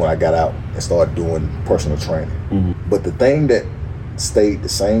when I got out and started doing personal training. Mm-hmm. But the thing that stayed the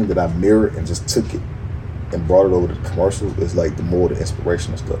same that I mirrored and just took it and brought it over to the commercials is like the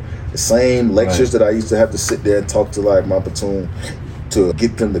inspirational stuff. The same lectures that I used to have to sit there and talk to like my platoon to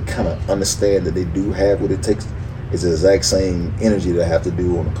get them to kind of understand that they do have what it takes is the exact same energy that I have to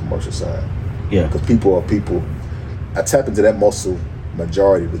do on the commercial side. Yeah. Because people are people. I tap into that muscle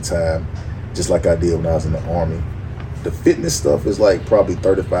majority of the time, just like I did when I was in the Army. The fitness stuff is like probably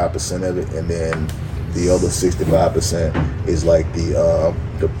 35% of it, and then the other 65% is like the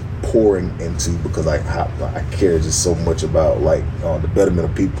pouring into, because I care just so much about like the betterment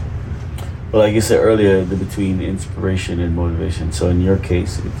of people. Well, like you said earlier, between inspiration and motivation. So in your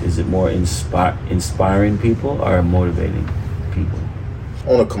case, is it more inspiring people or motivating people?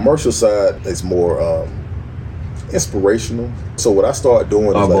 On the commercial side, it's more inspirational. So what I started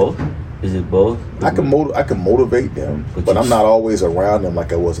doing is both? Is it both? I can motivate them, but I'm not always around them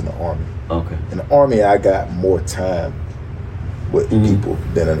like I was in the Army. Okay. In the Army, I got more time with people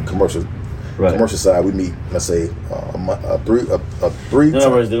than in the commercial. Right. Commercial side, we meet, let's say, three. In other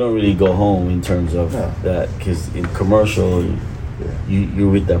words, they don't really go home in terms of that, because in commercial,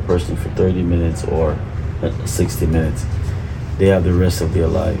 you're with that person for 30 minutes or 60 minutes. They have the rest of their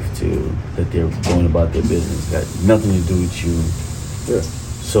life that they're going about their business. Got nothing to do with you. Yeah.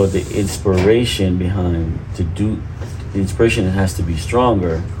 So the inspiration has to be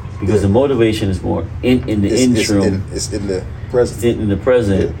stronger, because the motivation is more in the interim. It's in the present. In the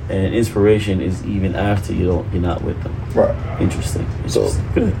present, and inspiration is even after you're not with them. Right. Interesting. So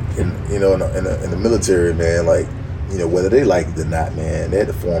good. In the military, man, like, whether they like it or not, man, they had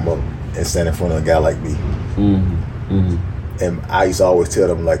to form up and stand in front of a guy like me. Mm-hmm. Mm-hmm. And I used to always tell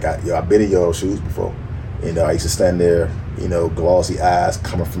them, like, I've been in your shoes before. I used to stand there, glossy eyes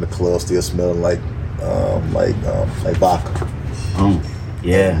coming from the club, still smelling like vodka.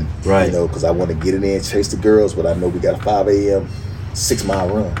 Yeah, and, right. Because I want to get in there and chase the girls, but I know we got a 5 a.m. 6-mile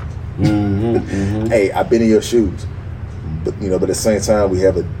run. Mm-hmm, mm-hmm. Hey, I've been in your shoes, but but at the same time we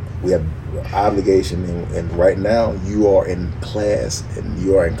have obligation, and right now you are in class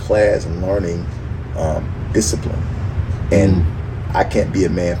and learning discipline, and I can't be a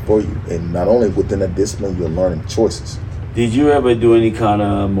man for you. And not only within that discipline, you're learning choices. Did you ever do any kind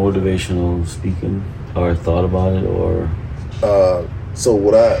of motivational speaking or thought about it, or? So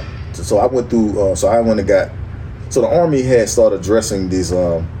I went through. So the Army had started addressing these.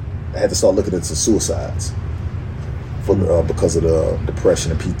 I had to start looking into suicides because of the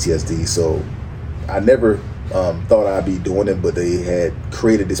depression and PTSD. So I never thought I'd be doing it, but they had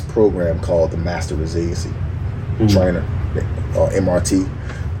created this program called the Master Resiliency Trainer, MRT.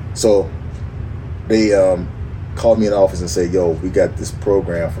 So they called me in the office and said, "Yo, we got this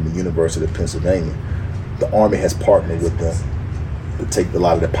program from the University of Pennsylvania. The Army has partnered with them to take a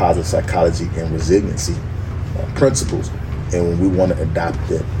lot of the positive psychology and resiliency principles, and we want to adopt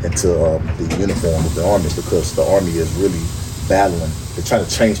it into the uniform of the Army, because the Army is really battling. They're trying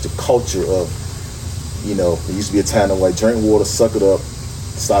to change the culture of, there used to be a time of like, drink water, suck it up,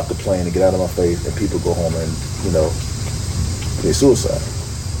 stop the plane, and get out of my face, and people go home and commit suicide.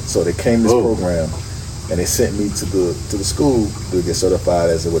 So they came this program, and they sent me to the school to get certified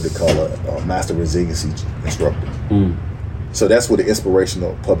as what they call a Master Resiliency Instructor. So that's where the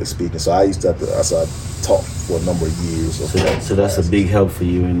inspirational public speaking. So I used to I taught for a number of years. So that's a big help for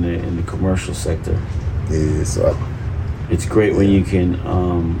you in the commercial sector. Yeah. So it's great when you can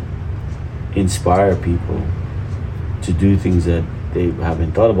inspire people to do things that they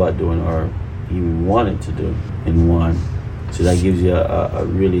haven't thought about doing or even wanted to do in one. So that gives you a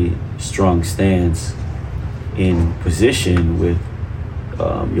really strong stance in position with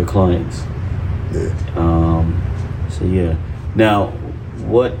your clients. Yeah. So yeah. Now,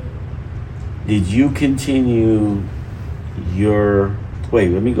 what did you continue your?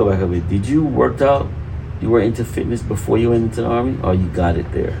 Wait, let me go back a bit. Did you work out? You were into fitness before you went into the Army, or you got it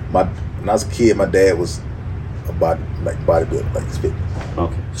there? When I was a kid, my dad was a bodybuilder, like fit.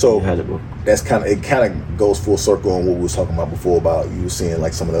 Okay. So you had it, bro. That's kind of goes full circle on what we was talking about before about you seeing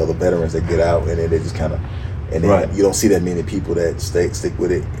like some of the other veterans that get out and then they just kind of, and then you don't see that many people that stick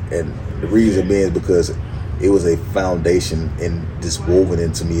with it. And the reason being is because it was a foundation and just woven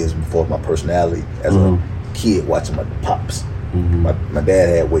into me as far as my personality as a kid watching my pops. My dad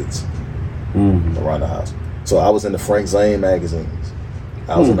had weights around the house. So I was in the Frank Zane magazines.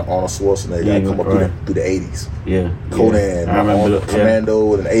 I was in the Arnold Schwarzenegger. I come up through the 80s. Yeah. Conan, Commando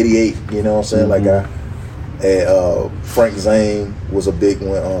with an 88, you know what I'm saying? Like Frank Zane was a big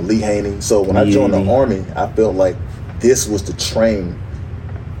one, Lee Haney. So when I joined the Army, I felt like this was the train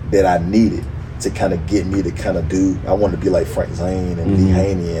that I needed to kind of get me to kind of do. I wanted to be like Frank Zane and Lee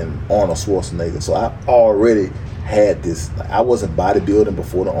Haney and Arnold Schwarzenegger. So I already had this. I wasn't bodybuilding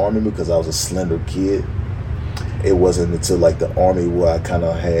before the Army because I was a slender kid. It wasn't until like the Army where I kind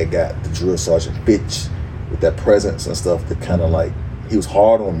of had got the drill sergeant Fitch with that presence and stuff that kind of like, he was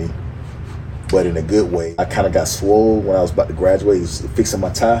hard on me, but in a good way. I kind of got swole when I was about to graduate. He was fixing my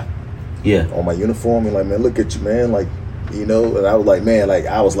tie on my uniform. And like, man, look at you, man. Like, you know, and I was like, man, like,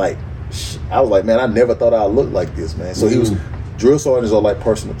 I was like, man, I never thought I'd look like this, man. So he was, drill sergeants are like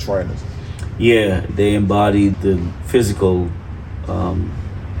personal trainers. Yeah, they embody the physical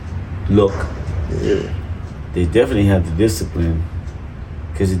look. Yeah. They definitely have the discipline,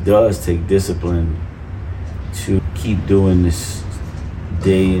 because it does take discipline to keep doing this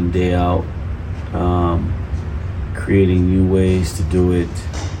day in, day out, creating new ways to do it.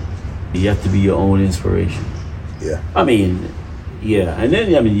 You have to be your own inspiration. Yeah. I mean, yeah, and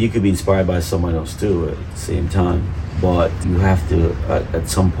then you could be inspired by someone else too at the same time, but you have to at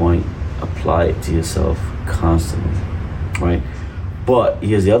some point apply it to yourself constantly, right? But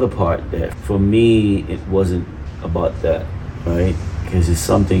here's the other part, that for me it wasn't about that, right? Because it's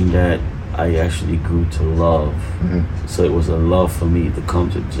something that I actually grew to love. So it was a love for me to come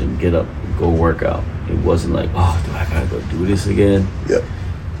to the gym, get up, go work out. It wasn't like, oh, do I gotta go do this again? Yep.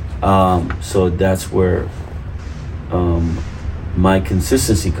 So that's where my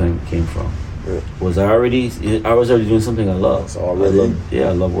consistency came from. Yeah. I was already doing something I love. It's already.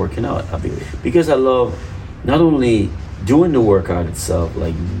 I love working out. Because I love not only doing the workout itself,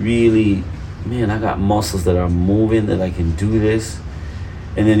 like really, man, I got muscles that are moving, that I can do this.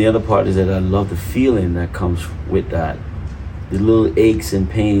 And then the other part is that I love the feeling that comes with that. The little aches and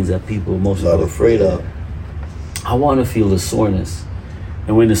pains that most people are afraid of. I want to feel the soreness.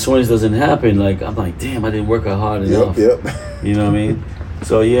 And when the soreness doesn't happen, like, I'm like, damn, I didn't work out hard enough. Yep. You know what I mean?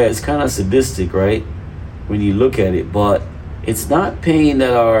 So yeah, it's kind of sadistic, right? When you look at it, but it's not pain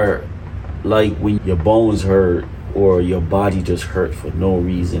that are like when your bones hurt or your body just hurt for no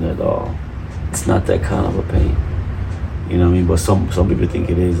reason at all. It's not that kind of a pain. You know what I mean? But some people think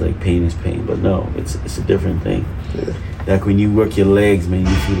it is, like pain is pain, but no, it's a different thing. Yeah. Like when you work your legs, man,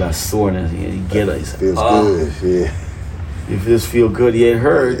 you feel that soreness, and you get it. It feels good, yeah. You just feel good. Yeah, it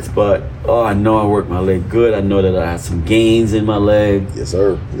hurts, but I know I worked my leg good. I know that I had some gains in my leg. Yes,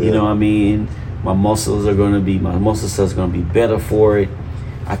 sir. Yeah. You know what I mean? My muscle cells are gonna be better for it.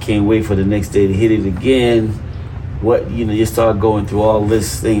 I can't wait for the next day to hit it again. You start going through all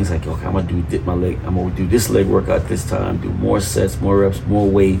these things like, okay, I'm gonna do this leg workout this time, do more sets, more reps, more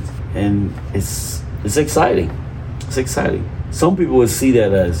weight, and it's exciting. It's exciting. Some people would see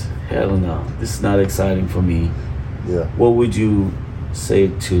that as, hell no, this is not exciting for me. Yeah. What would you say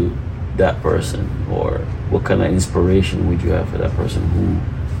to that person, or what kind of inspiration would you have for that person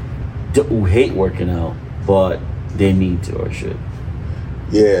who hate working out but they need to or should?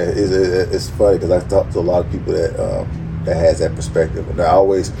 Yeah, it's funny because I talk to a lot of people that has that perspective, and I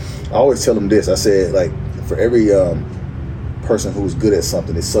always tell them this. I said, like, for every person who's good at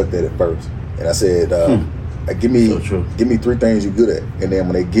something, they sucked at it first. And I said, give me 3 things you're good at. And then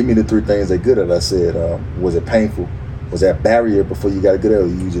when they give me the 3 things they're good at, I said, was it painful? Was that barrier before you got good at it, or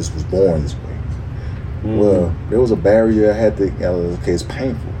you just was born this way? Well, there was a barrier I had to. Okay, it's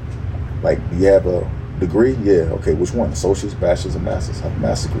painful. Like, you have a degree? Yeah. Okay, which one? Associates, bachelor's, and master's. I have a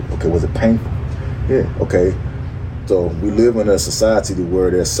master's degree. Okay, was it painful? Yeah. Okay. So we live in a society where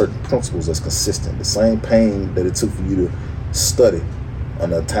there's certain principles that's consistent. The same pain that it took for you to study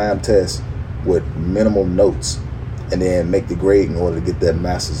on a time test with minimal notes and then make the grade in order to get that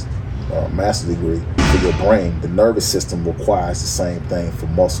master's degree for your brain. The nervous system requires the same thing for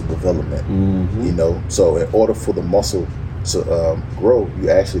muscle development. You know, so in order for the muscle to grow, you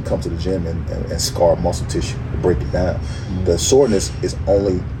actually come to the gym and scar muscle tissue to break it down. The soreness is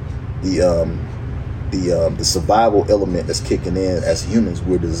only the survival element that's kicking in. As humans,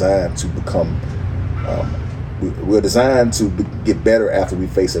 we're designed to become we're designed to get better after we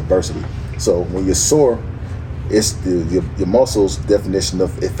face adversity. So when you're sore, It's your muscles definition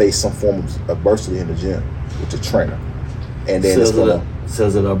of it face some form of adversity in the gym with the trainer, and then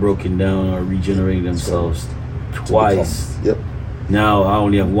cells that are broken down are regenerating themselves twice. Yep. Now I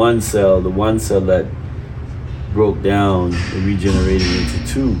only have one cell. The one cell that broke down and regenerated into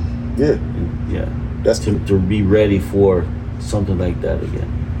two. Yeah. Yeah. That's to be ready for something like that again.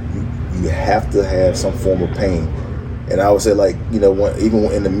 You have to have some form of pain. And I would say, like, you know, even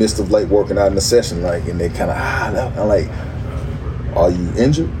in the midst of like working out in the session, like, and they kind of I'm like, are you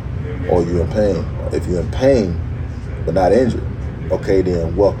injured or are you in pain? If you're in pain but not injured, okay,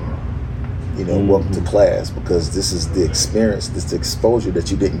 then welcome. You know, welcome to class, because this is the experience, this is the exposure that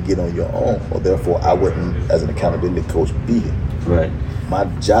you didn't get on your own, or therefore I wouldn't, as an accountability coach, be here. Right. My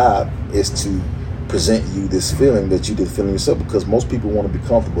job is to present you this feeling that you did feeling yourself, because most people want to be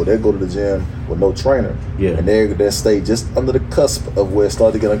comfortable. They go to the gym with no trainer, and they stay just under the cusp of where it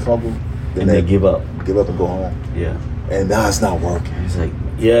started to get uncomfortable. Then they give up and go home. Yeah. And now it's not working. It's like,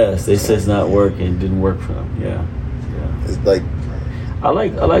 yes, they said it's not working. It didn't work for them. Yeah. It's like, I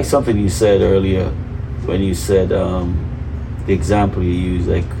like something you said earlier when you said the example you used,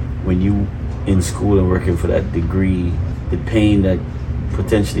 like when you in school and working for that degree, the pain that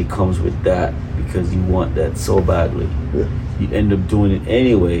potentially comes with that because you want that so badly. Yeah. You end up doing it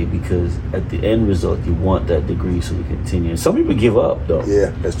anyway because at the end result you want that degree so you continue. Some people give up though.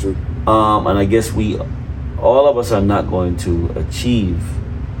 Yeah, that's true. And I guess all of us are not going to achieve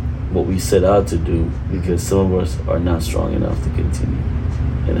what we set out to do because some of us are not strong enough to continue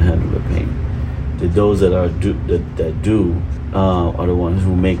and handle the pain. Those that do are the ones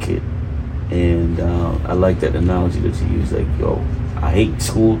who make it. And I like that analogy that you use, like, yo, I hate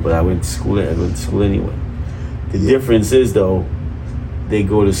school, but I went to school anyway. The difference is though, they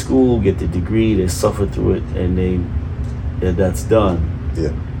go to school, get the degree, they suffer through it, and that's done.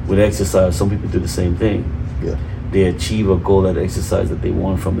 Yeah. With exercise, some people do the same thing. Yeah. They achieve a goal at exercise that they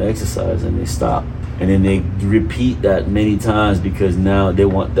want from the exercise and they stop. And then they repeat that many times because now they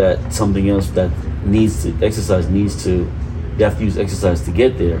want that something else that they have to use exercise to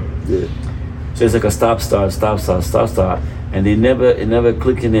get there. Yeah. So it's like a stop, start, and it never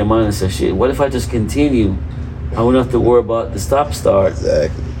clicked in their mind and said, shit, what if I just continue? I won't have to worry about the stop, start.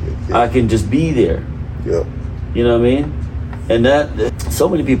 Exactly. Yeah. I can just be there. Yeah. You know what I mean? And that so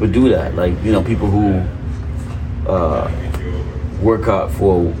many people do that. Like, you know, people who work out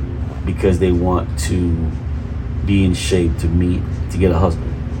because they want to be in shape to get a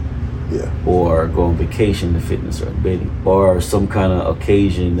husband. Yeah. Or go on vacation to fitness or bathing, or some kind of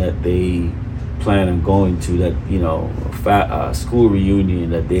occasion that they plan on going to, that, you know, school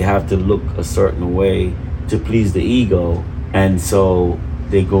reunion, that they have to look a certain way to please the ego, and so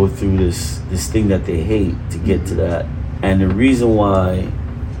they go through this thing that they hate to get to that. And the reason why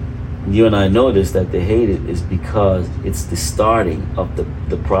you and I notice that they hate it is because it's the starting of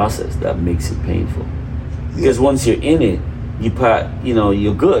the process that makes it painful. Because once you're in it,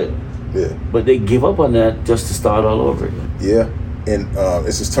 you're good. Yeah. But they give up on that just to start all over again. Yeah. And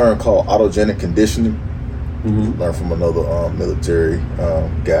it's this term called autogenic conditioning. Learned from another military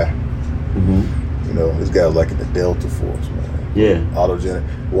guy. You know, this guy was like in the Delta Force, man. Yeah. Autogenic.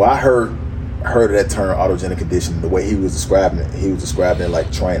 Well, I heard of that term, autogenic conditioning. The way he was describing it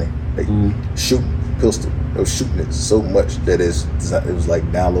like training. Like shooting pistol. They were shooting it so much that it was like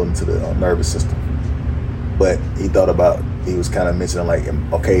downloading to the nervous system. But he was kind of mentioning, like,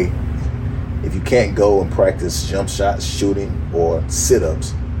 okay, if you can't go and practice jump shots, shooting, or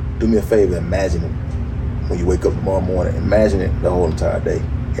sit-ups, do me a favor, imagine it when you wake up tomorrow morning. Imagine it the whole entire day,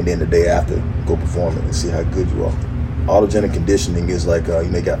 and then the day after, go perform it and see how good you are. Autogenic conditioning is like,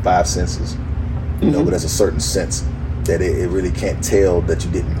 you got 5 senses, but there's a certain sense that it really can't tell that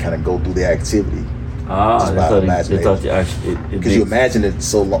you didn't kind of go through the activity just by imagination. Because you imagine it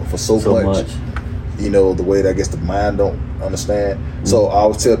so long for so much. You know, the way that I guess the mind don't understand. So I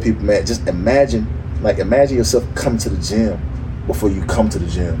always tell people, man, just imagine yourself coming to the gym before you come to the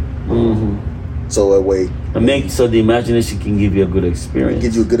gym. So that way, so the imagination can give you a good experience.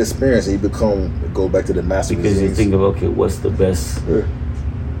 Give you a good experience, and you go back to the master. Because you think of, okay, what's the best? Yeah.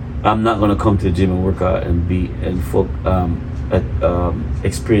 I'm not gonna come to the gym and work out and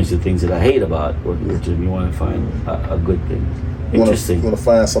experience the things that I hate about working at the gym. You want to find a good thing. Interesting. You want to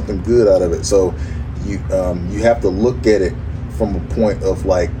find something good out of it. So you have to look at it from a point of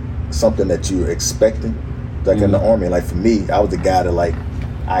like something that you're expecting. Like in the Army, like for me, I was the guy that, like,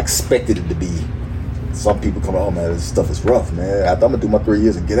 I expected it to be. Some people come out, oh man, this stuff is rough, man. I thought I'm gonna do my 3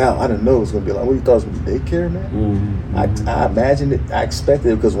 years and get out. I didn't know it was gonna be like, what you thought it was gonna be daycare, man? I imagined it, I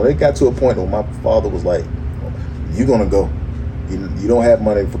expected it, because when it got to a point where my father was like, you're gonna go. You don't have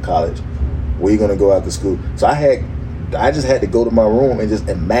money for college. Where you gonna go after school? So I just had to go to my room and just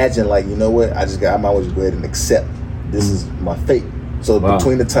imagine, like, you know what? I might as well just go ahead and accept this is my fate. So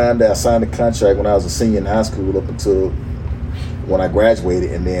between the time that I signed the contract when I was a senior in high school up until when I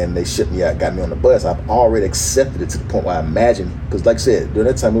graduated, and then they shipped me out, got me on the bus, I've already accepted it to the point where I imagined, because like I said, during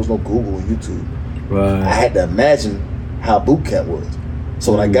that time there was no Google or YouTube. Right. I had to imagine how boot camp was.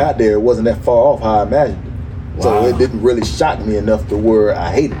 So when I got there, it wasn't that far off how I imagined it. Wow. So it didn't really shock me enough to where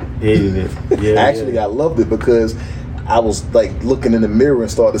I hated it. Yeah, actually, I loved it because I was like looking in the mirror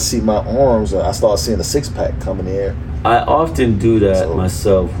and started to see my arms. I started seeing a six-pack coming in. I often do that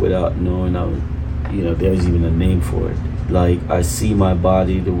myself without knowing there's even a name for it. Like, I see my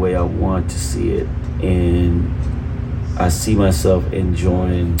body the way I want to see it, and I see myself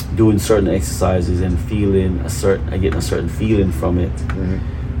enjoying doing certain exercises and getting a certain feeling from it.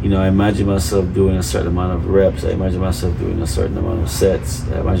 Mm-hmm. I imagine myself doing a certain amount of reps. I imagine myself doing a certain amount of sets.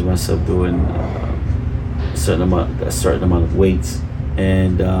 I imagine myself doing a certain amount of weights.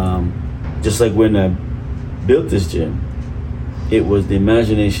 And just like when I built this gym, the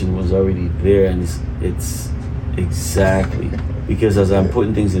imagination was already there, and it's exactly because as I'm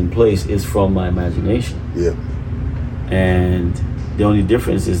putting things in place, it's from my imagination. Yeah. And the only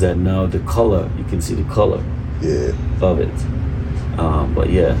difference is that now you can see the color of it. But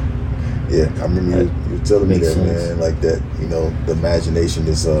yeah, I remember you were telling me that, sense. Man, like that. The imagination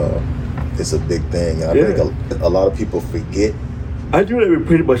is it's a big thing. I think a lot of people forget. I do that with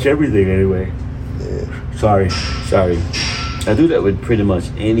pretty much everything anyway. Yeah. Sorry. I do that with pretty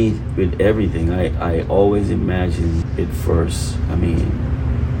much everything. I always imagine it first. I mean,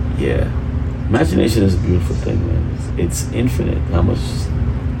 yeah. Imagination is a beautiful thing, man. It's infinite how much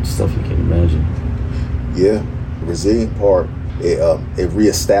stuff you can imagine. Yeah, the resilient part, it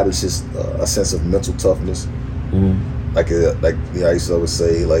reestablishes a sense of mental toughness. Mm-hmm. Like I used to always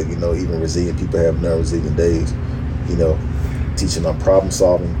say, like, even resilient people have non-resilient days. Teaching on problem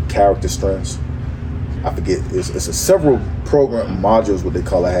solving, character strengths. I forget, it's a several program modules, what they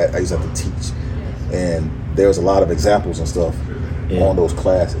call I used to have to teach, and there's a lot of examples and stuff on those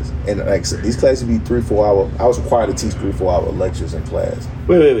classes. And like I said, these classes would be 3-4 hour. I was required to teach 3-4 hour lectures in class.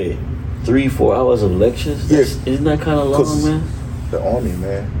 Wait. 3-4 hours of lectures? Yes. Isn't that kind of long, man? The Army,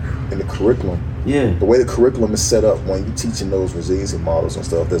 man, and the curriculum. Yeah. The way the curriculum is set up, when you're teaching those resiliency models and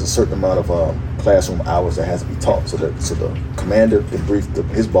stuff, there's a certain amount of classroom hours that has to be taught. So the commander can brief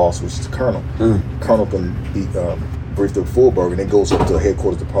his boss, which is the colonel. Colonel can brief the full burger, and it goes up to the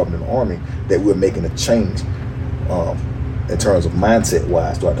headquarters department of the Army that we're making a change in terms of mindset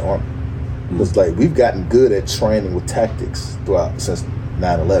wise throughout the Army. It's like we've gotten good at training with tactics since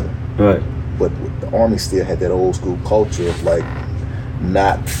 9/11. Right. But the Army still had that old school culture of like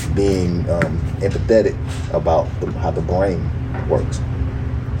not being empathetic about how the brain works.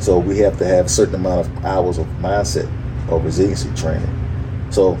 So we have to have a certain amount of hours of mindset or resiliency training.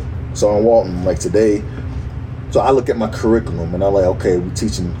 So in Walton, like today, so I look at my curriculum and I'm like, okay, we're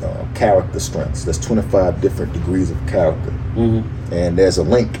teaching character strengths. There's 25 different degrees of character. Mm-hmm. And there's a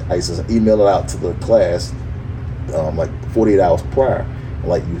link. I used to email it out to the class like 48 hours prior.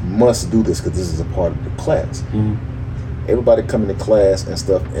 Like, you must do this because this is a part of the class. Mm-hmm. Everybody come into class and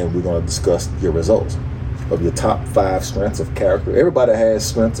stuff, and we're going to discuss your results of your top 5 strengths of character. Everybody has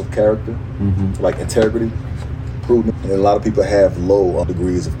strengths of character, like integrity, prudence, and a lot of people have low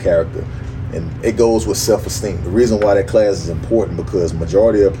degrees of character. And it goes with self-esteem. The reason why that class is important because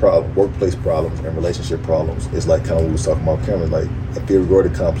majority of workplace problems and relationship problems is like kind of what we was talking about, Cameron, like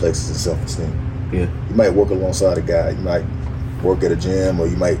inferiority complexes and self-esteem. Yeah. You might work alongside a guy, you might work at a gym, or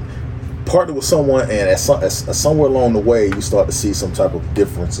you might partner with someone, and somewhere along the way you start to see some type of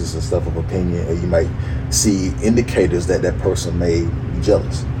differences and stuff of opinion, or you might see indicators that person may be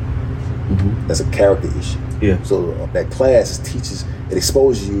jealous. Mm-hmm. That's a character issue. Yeah. So that class it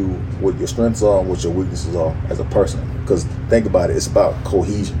exposes you what your strengths are and what your weaknesses are as a person. Because think about it, it's about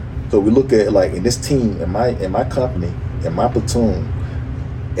cohesion. So we look at, like, in this team, in my company, in my platoon,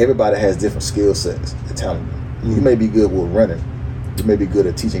 everybody has different skill sets and talent. Mm-hmm. You may be good with running, you may be good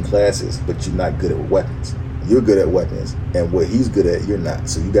at teaching classes, but you're not good at weapons. You're good at weapons, and what he's good at, you're not.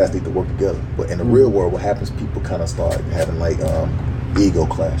 So you guys need to work together. But in the real world, what happens, people kind of start having like ego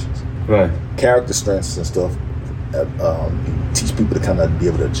clashes. Right. Character strengths and stuff, teach people to kind of be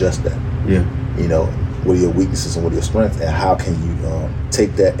able to adjust that. Yeah. What are your weaknesses and what are your strengths, and how can you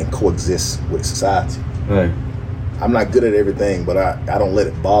take that and coexist with society. Right. I'm not good at everything, but I don't let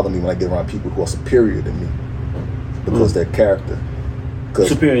it bother me when I get around people who are superior to me because their character.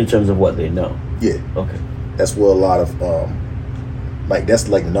 Superior in terms of what they know. Yeah. Okay. That's where a lot of that's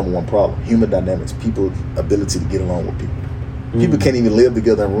like the number one problem. Human dynamics, people's ability to get along with people. People can't even live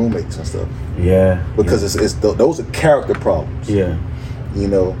together and roommates and stuff. Yeah. Because it's those are character problems. Yeah. You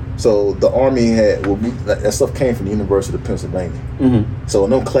know, so the Army had that stuff came from the University of Pennsylvania. Mm-hmm. So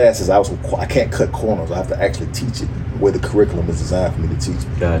in those classes, I can't cut corners. I have to actually teach it the way the curriculum is designed for me to teach.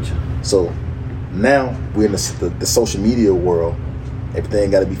 Gotcha. So now we're in the social media world.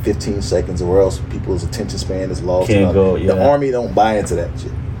 Everything got to be 15 seconds, or else people's attention span is lost. Can't go. Yeah. The Army don't buy into that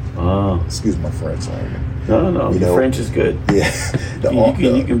shit. Oh. Excuse my French. No. Your French is good. Yeah.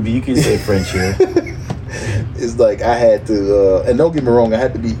 You can say French here. It's like I had to, and don't get me wrong, I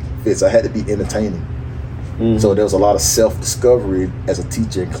had to be Fitz. I had to be entertaining. Mm-hmm. So there was a lot of self-discovery as a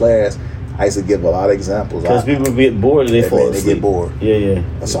teacher in class. I used to give a lot of examples. Because people get bored and they fall asleep. They get bored. Yeah.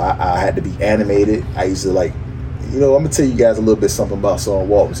 So I had to be animated. I used to I'm gonna tell you guys a little bit something about Son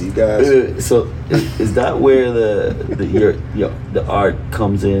Walton. So you guys. So is that where the art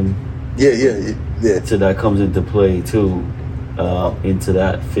comes in? Yeah. So that comes into play too.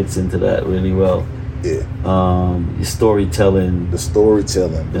 Fits into that really well. Yeah. Your storytelling. The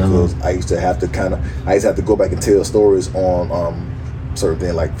storytelling. Because I used to have to go back and tell stories on certain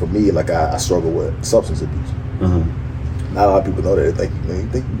things. Like for me, I struggle with substance abuse. Uh-huh. Not a lot of people know that. They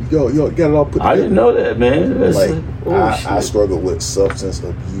think you got it all put together. I didn't know that, man. I struggle with substance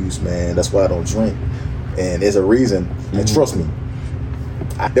abuse, man. That's why I don't drink. And there's a reason. Mm-hmm. And trust me,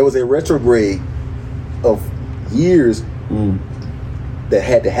 there was a retrograde of years that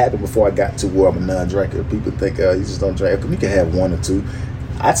had to happen before I got to where I'm a non-drinker. People think you just don't drink. You can have one or two.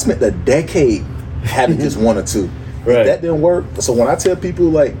 I spent a decade having just one or two. Right. That didn't work. So when I tell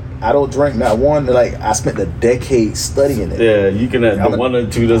people I don't drink not one, I spent a decade studying it. Yeah, you can have one or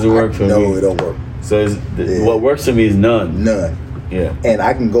two doesn't work for me. No, it don't work. So what works for me is none. None. Yeah. And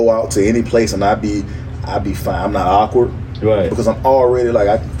I can go out to any place and I'd be fine. I'm not awkward. Right. Because I'm already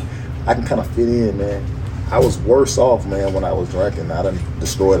I can kind of fit in, man. I was worse off, man, when I was drinking. I done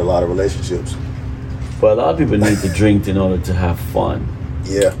destroyed a lot of relationships. But a lot of people need to drink in order to have fun.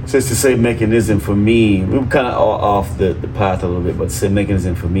 Yeah. So it's the same mechanism for me. We were kind of off the path a little bit, but the same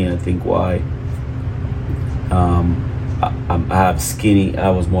mechanism for me. I think why I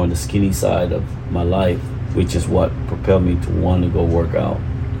was more on the skinny side of my life, which is what propelled me to want to go work out.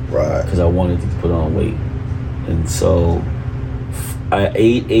 Right. Because I wanted to put on weight. And so I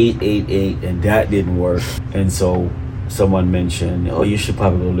ate, and that didn't work. And so someone mentioned, you should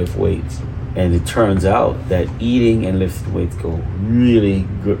probably go lift weights. And it turns out that eating and lifting weights go really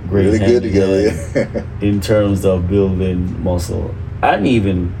great really good together, yeah. In terms of building muscle. I didn't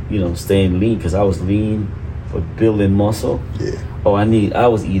even, staying lean because I was lean, but building muscle. Yeah. I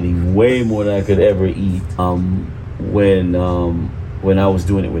was eating way more than I could ever eat when I was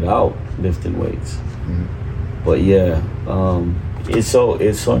doing it without lifting weights. Mm-hmm. But yeah, it's so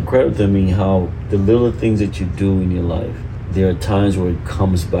incredible to me how the little things that you do in your life, there are times where it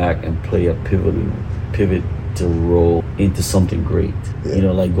comes back and play a pivotal role into something great.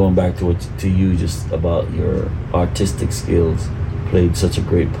 Yeah. Like going back to you just about your artistic skills played such a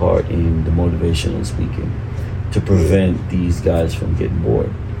great part in the motivational speaking to prevent these guys from getting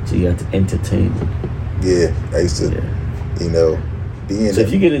bored. So you have to entertain them. Yeah, I used to, being. So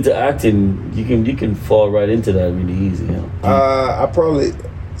if you get into acting, you can fall right into that really easy.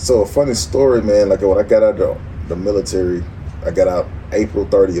 So a funny story, man. When I got out of the military, I got out April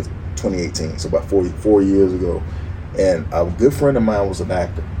 30th, 2018. So about 4 years ago, and a good friend of mine was an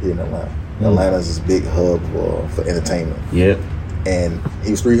actor here in Atlanta. Mm-hmm. Atlanta's this big hub for entertainment. Yep. And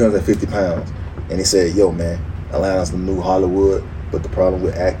he was 350 pounds, and he said, "Yo, man, Atlanta's the new Hollywood, but the problem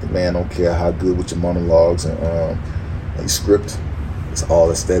with acting, man, I don't care how good with your monologues and your script, it's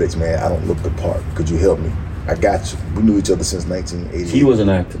all aesthetics, man. I don't look the part. Could you help me? I got you." We knew each other since 1988. He was an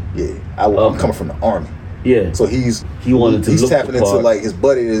actor. Yeah, I'm coming from the Army. Yeah. So he's tapping into his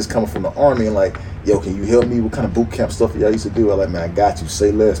buddy that is coming from the Army and yo, can you help me? What kind of boot camp stuff y'all used to do? I'm man, I got you.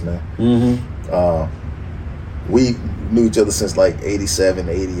 Say less, man. Mm-hmm. We knew each other since 87,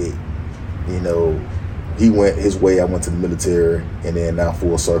 88. He went his way, I went to the military, and then now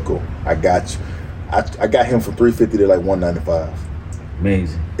full circle. I got you. I got him from 350 to 195.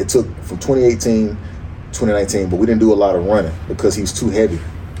 Amazing. It took from 2018, 2019, but we didn't do a lot of running because he was too heavy.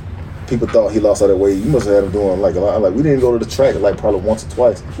 People thought he lost all that weight. You must have had him doing a lot. We didn't go to the track probably once or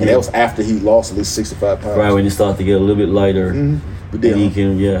twice, and that was after he lost at least 65 pounds. Right when you start to get a little bit lighter, mm-hmm. And he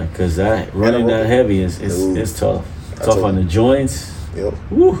can, because that running that heavy is tough. Tough on the joints. Yep.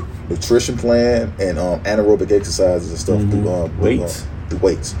 Woo. Nutrition plan and anaerobic exercises and stuff through weights.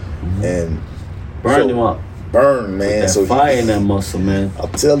 Mm-hmm. And burn them up. Burn, man. So fire in that muscle, man. I'll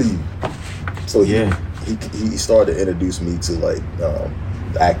tell you. So he started to introduce me to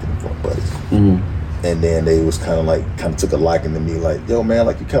acting buddies. Mm-hmm. And then they was kind of took a liking to me, like, yo man,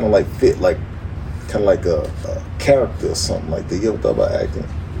 like you kind of like fit like kind of like a character or something like that. You ever thought about acting?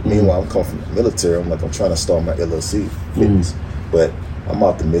 Meanwhile, I'm coming from the military. I'm trying to start my LLC fitness, but I'm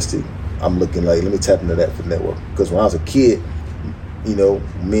optimistic. I'm looking like, let me tap into that for network. Because when I was a kid, you know,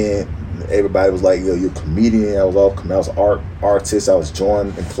 everybody was like, yo, you're a comedian. I was an artist. I was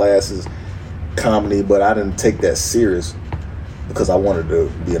joining in classes, comedy, but I didn't take that serious because I wanted to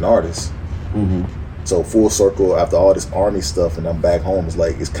be an artist. So full circle, after all this Army stuff, and I'm back home,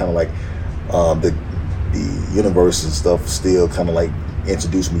 it's kind of like the universe and stuff still kind of like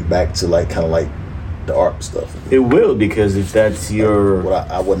introduced me back to like kind of like the art stuff. It will, because if that's your...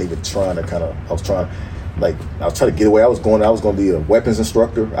 I wasn't even trying to I was trying to get away. I was going to be a weapons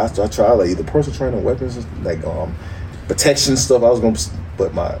instructor. I tried like either personal trainer, weapons, like protection stuff. I was going to,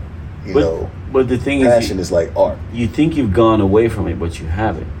 but my, but the thing passion is like art. You think you've gone away from it, but you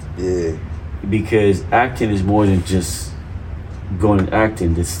haven't. Yeah. Because acting is more than just going and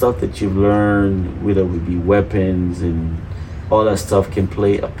acting. The stuff that you've learned, whether it be weapons and all that stuff, can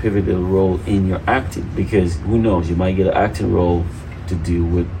play a pivotal role in your acting. Because who knows, you might get an acting role to do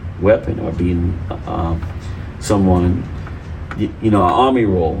with weapon, or being someone, an army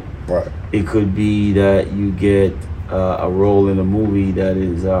role. Right. It could be that you get a role in a movie that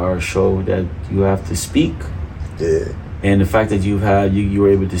is our show that you have to speak. Yeah. And the fact that you were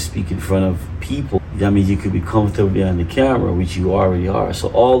able to speak in front of people, that means you could be comfortable behind the camera, which you already are. So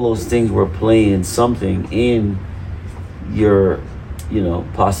all those things were playing something in your,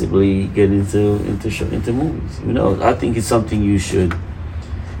 possibly get into movies. Who knows? I think it's something you should,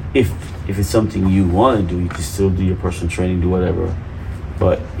 if it's something you want to do, you can still do your personal training, do whatever.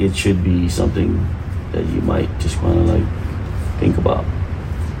 But it should be something that you might just want to like think about.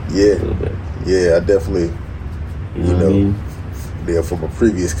 Yeah. A little bit. Yeah, I definitely. You know what I mean? Yeah, from a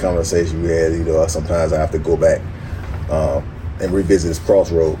previous conversation we had, sometimes I have to go back and revisit this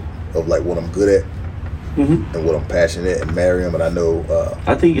crossroad of like what I'm good at and what I'm passionate at, and marry him. And I know.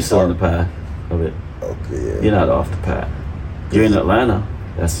 I think you're still on the path of it. Okay, yeah. You're not off the path. You're in Atlanta.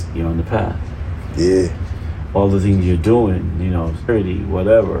 You're on the path. Yeah. All the things you're doing, pretty,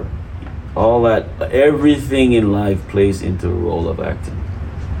 whatever. All that, everything in life plays into the role of acting.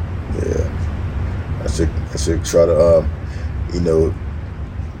 Yeah. I should try to,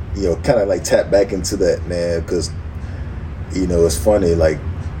 kind of like tap back into that, man, because, it's funny, like,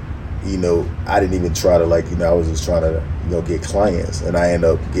 I didn't even try to, like, I was just trying to, get clients, and I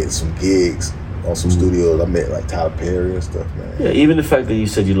ended up getting some gigs on some studios. I met, like, Tyler Perry and stuff, man. Yeah, even the fact that you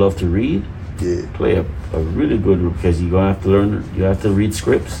said you love to read, play a really good role, because you're going to have to learn, you have to read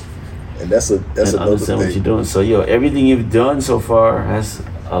scripts. And that's another understand thing. What you're doing. So, everything you've done so far has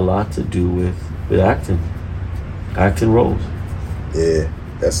a lot to do with acting roles. Yeah,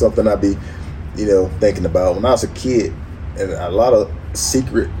 that's something I be, thinking about. When I was a kid, and a lot of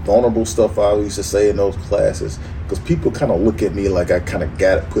secret, vulnerable stuff I used to say in those classes, because people kind of look at me like I kind of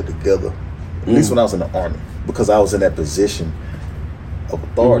got it put together, at least when I was in the Army, because I was in that position of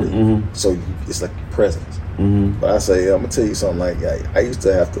authority. So it's like your presence. But I say, I'm going to tell you something, like I used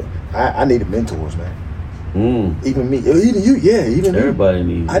to have to, I needed mentors, man. Even me, even you, even everybody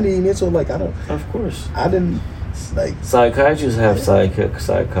me. needs. I need a mentor. Like I don't. Of course. I didn't like. Psychiatrists have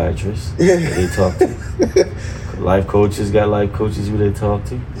psychiatrists. Yeah. They talk to. Life coaches got life coaches who they talk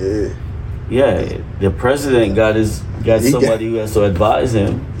to. Yeah. Yeah. The president got somebody who has to advise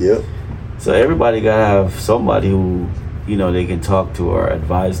him. Yep. So everybody gotta have somebody who they can talk to or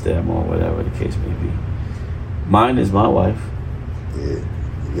advise them or whatever the case may be. Mine is my wife. Yeah.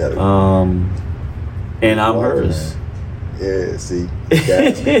 You gotta. And I'm hers. Yeah, see,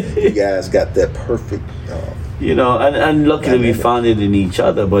 you guys got that perfect. And luckily we found it in each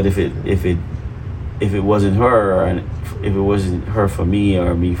other. But if it wasn't her, and if it wasn't her for me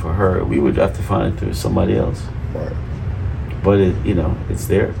or me for her, we would have to find it through somebody else. Right. But it's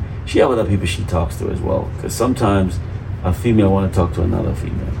there. She has other people she talks to as well. Because sometimes a female want to talk to another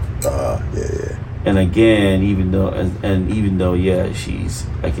female. Yeah. And again, even though I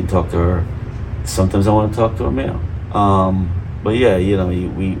can talk to her. Sometimes I want to talk to a male. But yeah,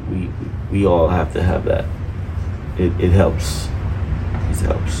 we all have to have that. It helps. It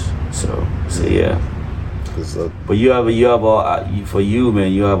helps. So yeah. But you have all for you,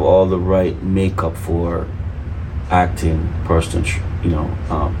 man. You have all the right makeup for acting, personal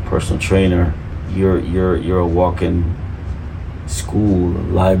trainer. You're a walking school,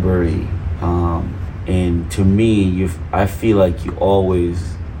 library, and to me, I feel like you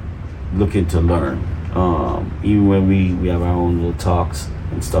always looking to learn. Even when we have our own little talks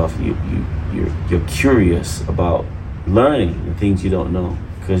and stuff, you're curious about learning the things you don't know.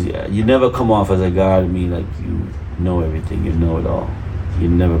 Because you never come off as a guy to me like you know everything, you know it all. You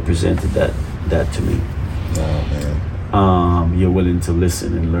never presented that to me. Oh man. You're willing to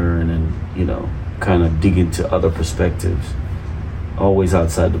listen and learn and, you know, kind of dig into other perspectives. Always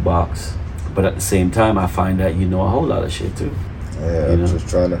outside the box. But at the same time, I find that you know a whole lot of shit too. Yeah, I'm just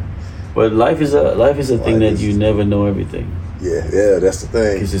trying to. But life is a thing that you never know everything. Yeah, that's the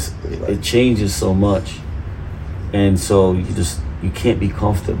thing. Because it changes so much, and so you can't be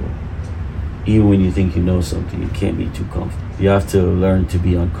comfortable. Even when you think you know something, you can't be too comfortable. You have to learn to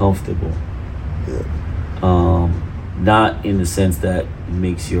be uncomfortable. Yeah. Not in the sense that it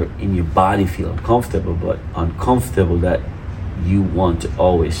makes your body feel uncomfortable, but uncomfortable that you want to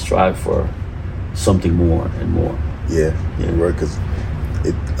always strive for something more and more. Yeah. Right. Because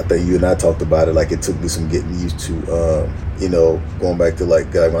I think you and I talked about it. Like it took me some getting used to. You know, going back to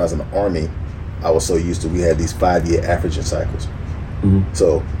like when I was in the Army, I was so used to we had these 5-year averaging cycles. Mm-hmm.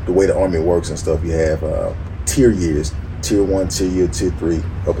 So the way the Army works and stuff, you have tier years, tier 1, tier year, tier 3,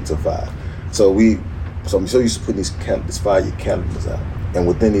 up until 5. So I'm so used to putting these 5-year calendars out, and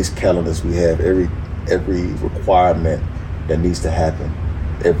within these calendars, we have every requirement that needs to happen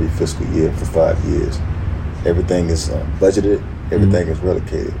every fiscal year for 5 years. Everything is budgeted. Everything is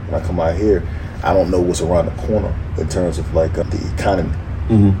relocated. When I come out here, I don't know what's around the corner in terms of like the economy.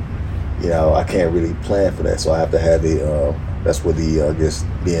 Mm-hmm. You know, I can't really plan for that, so I have to have a. That's where the I guess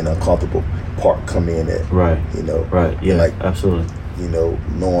being uncomfortable part come in at. Right. You know. Right. Yeah. Like absolutely. You know,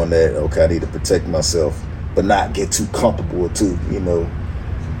 knowing that okay, I need to protect myself, but not get too comfortable too. You know,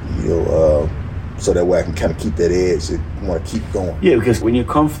 so that way I can kind of keep that edge. I want to keep going. Yeah, because when you're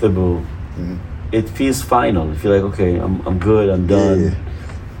comfortable, mm-hmm. it feels final. You feel like okay, I'm good. I'm done. Yeah.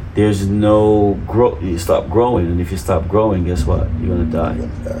 There's no growth. You stop growing, and if you stop growing, guess what? You're gonna die.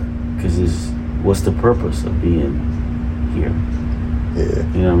 Because what's the purpose of being here? Yeah.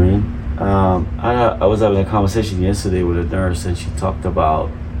 You know what I mean? I was having a conversation yesterday with a nurse, and she talked about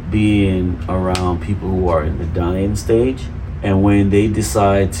being around people who are in the dying stage, and when they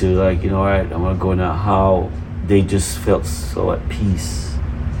decide to like, you know, all right, I'm gonna go now. How they just felt so at peace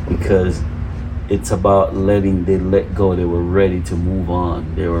because. It's about they let go. They were ready to move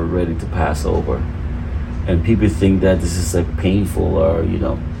on. They were ready to pass over. And people think that this is like painful or, you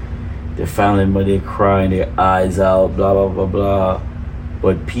know, they're finally when they're crying their eyes out, blah, blah, blah, blah.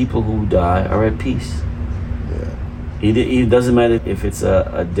 But people who die are at peace. Yeah. It doesn't matter if it's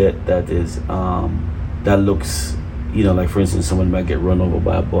a death that is, that looks, you know, like for instance, someone might get run over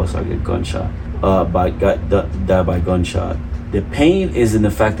by a bus or get gunshot, die by gunshot. The pain is in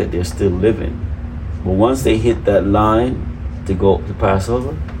the fact that they're still living. But once they hit that line to pass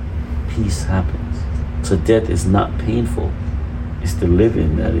over, peace happens. So death is not painful. It's the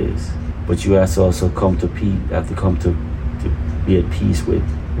living that is. But you have to also come to peace. You have to come to be at peace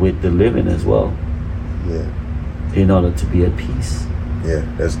with the living as well. Yeah. In order to be at peace. Yeah,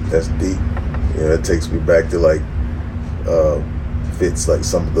 that's deep. Yeah, that takes me back to like fits like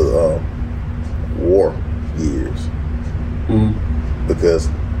some of the war years. Mm-hmm. Because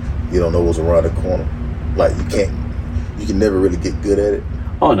you don't know what's around the corner. Like you can never really get good at it.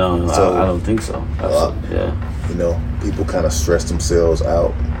 Oh no, so, I don't think so. Yeah. You know, people kind of stress themselves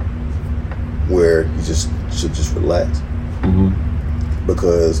out where you just should just relax. Mm-hmm.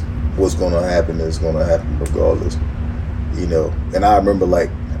 Because what's gonna happen is gonna happen regardless. You know, and I remember like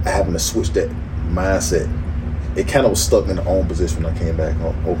having to switch that mindset. It kind of was stuck in the own position when I came back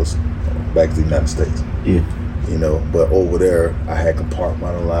back to the United States. Yeah. You know, but over there, I had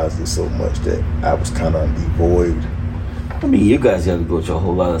compartmentalized it so much that I was kind of devoid. I mean, you guys got to go through a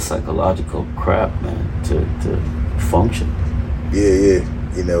whole lot of psychological crap, man, to function. Yeah.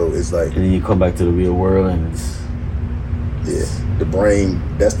 You know, it's like... And then you come back to the real world and it's... Yeah, the brain,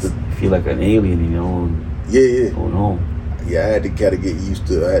 that's the... You feel like an alien in your own... Yeah. Own home. Yeah, I had to kind of get used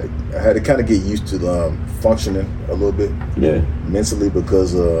to... I had to kind of get used to functioning a little bit. Yeah. Mentally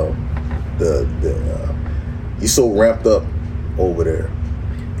because you're so ramped up over there.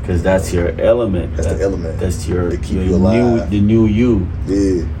 Because that's your element. That's the element. That's your you alive. The new you.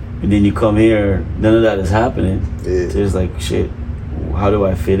 Yeah. And then you come here, none of that is happening. Yeah. So it's like, shit, how do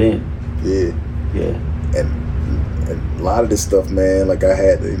I fit in? Yeah. Yeah. And a lot of this stuff, man, like I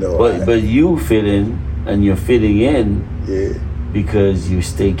had, you know. But you fit in, and you're fitting in. Yeah. Because you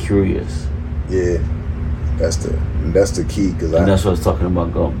stay curious. Yeah. That's the key. And that's what I was talking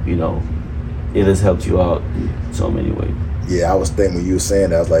about, you know. It has helped you out in so many ways. Yeah, I was thinking when you were saying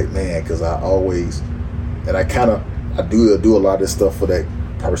that, I was like, man, because I always, and I do a lot of this stuff for that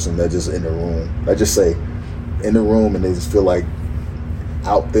person that's just in the room. I just say, in the room, and they just feel like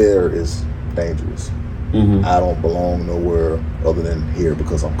out there is dangerous. I don't belong nowhere other than here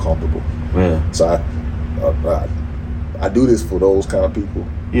because I'm comfortable. Yeah. So I do this for those kind of people.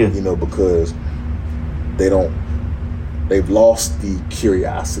 Yeah. You know, because they've lost the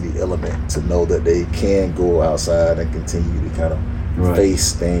curiosity element to know that they can go outside and continue to kind of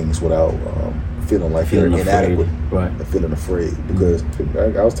face things without feeling like they're inadequate, right? And feeling afraid. Because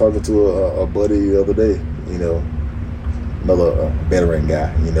I was talking to a buddy the other day, you know, another veteran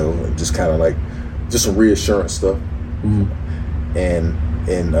guy, you know, just kind of like just some reassurance stuff,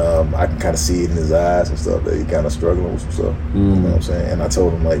 and I can kind of see it in his eyes and stuff that he kind of struggling with some stuff. You know what I'm saying? And I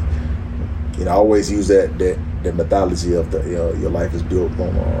told him, like, you know, I always use that methodology of the, you know, your life is built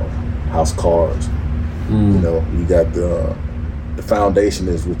on house cards. You know, you got the foundation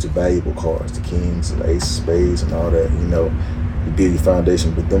is with your valuable cards, the kings and the ace of spades and all that. You know, you build your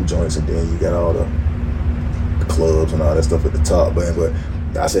foundation with them joints, and then you got all the clubs and all that stuff at the top. But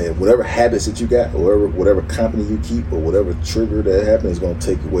I said, whatever habits that you got, or whatever company you keep, or whatever trigger that happens is going to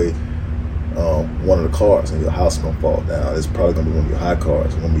take away one of the cards, and your house is going to fall down. It's probably going to be one of your high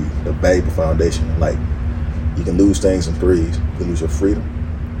cards. It's going to be the valuable foundation. Like, you can lose things in threes. You can lose your freedom.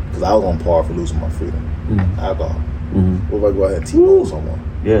 Because I was on par for losing my freedom. Alcohol. What if I go out and T-bone someone?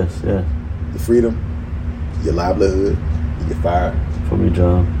 Yes, yeah. Your freedom, your livelihood, you get fired from your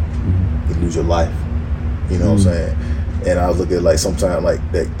job. You lose your life. You know what I'm saying? And I was looking at, like, sometimes, like,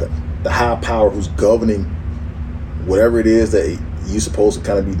 the high power who's governing whatever it is that you're supposed to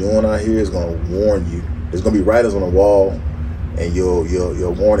kind of be doing out here is going to warn you. There's going to be writers on the wall, and your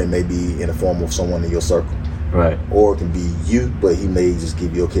warning may be in the form of someone in your circle. Right. Or it can be you, but he may just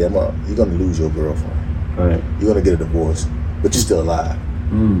give you, okay, you're going to lose your girlfriend. Right. You're going to get a divorce, but you're still alive.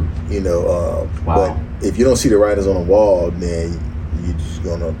 You know, but if you don't see the writers on the wall, then you're just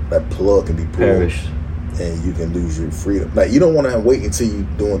going to, that plug can be pulled. Perish. And you can lose your freedom. Like, you don't want to wait until you're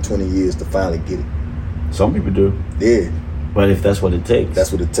doing 20 years to finally get it. Some people do. Yeah. But if that's what it takes.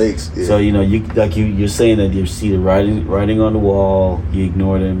 That's what it takes. Yeah. So, you know, you're saying that you see the writing on the wall, you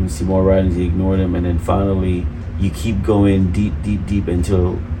ignore them, you see more writings, you ignore them, and then finally you keep going deep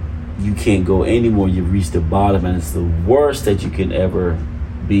until you can't go anymore. You've reached the bottom, and it's the worst that you can ever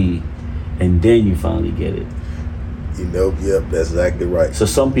be, and then you finally get it. You know, yep, that's exactly right. So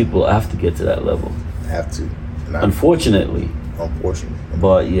some people have to get to that level. Have to. Unfortunately.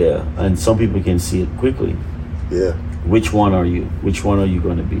 But yeah, and some people can see it quickly. Yeah. Which one are you? Which one are you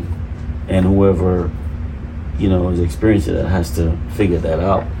going to be? And whoever, you know, is experiencing it has to figure that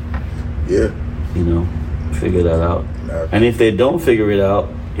out. Yeah. You know, figure that out. And if they don't figure it out,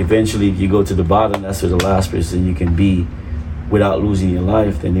 eventually if you go to the bottom, that's where the last person you can be without losing your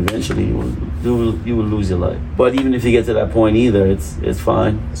life, then eventually you will lose your life. But even if you get to that point either, it's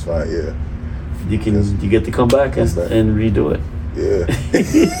fine. It's fine, yeah. You get to come back and redo it. Yeah.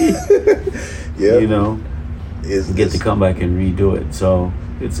 Yeah. You know, you get to come back and redo it. So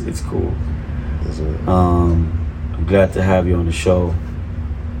it's cool. Yes, sir. I'm glad to have you on the show,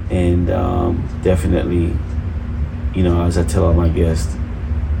 and definitely, you know, as I tell all my guests,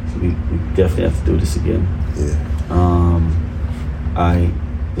 we definitely have to do this again. Yeah. I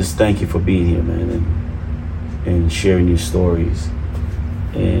just thank you for being here, man, and sharing your stories,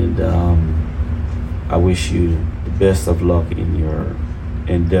 and I wish you the best of luck in your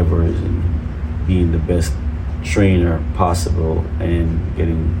endeavors and being the best trainer possible and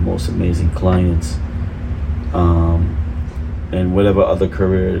getting most amazing clients, and whatever other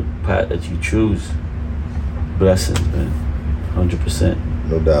career path that you choose. Blessings, man. 100%.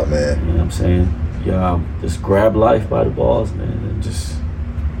 No doubt, man. You know what I'm saying? Yeah, just grab life by the balls, man, and just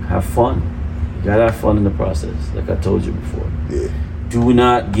have fun. You gotta have fun in the process, like I told you before. Yeah. Do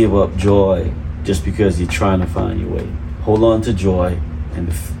not give up joy just because you're trying to find your way. Hold on to joy, and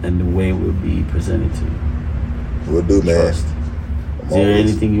the way will be presented to you. Will do, man. Trust. Is there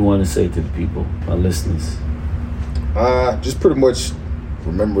anything you want to say to the people, my listeners? Just pretty much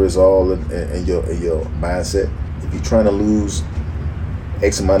remember, it's all in your mindset. If you're trying to lose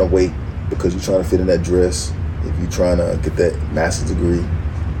X amount of weight because you're trying to fit in that dress, if you're trying to get that master's degree,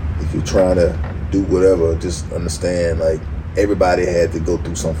 if you're trying to do whatever, just understand, like, everybody had to go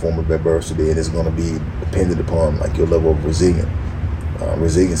through some form of adversity, and it's going to be dependent upon, like, your level of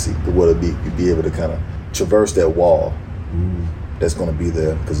resiliency to be able to kind of traverse that wall that's going to be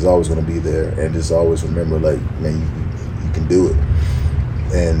there, because it's always going to be there. And just always remember, like, man, you can do it.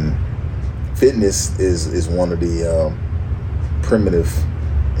 And fitness is one of the primitive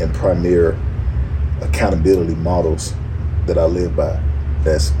and premier accountability models that I live by,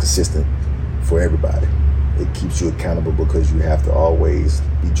 that's consistent for everybody. It keeps you accountable because you have to always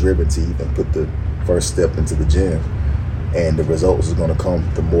be driven to even put the first step into the gym, and the results are going to come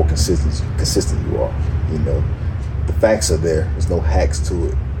the more consistent you are. You know, the facts are there. There's no hacks to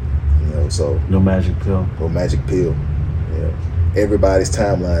it. You know, so no magic pill. No magic pill. You know, everybody's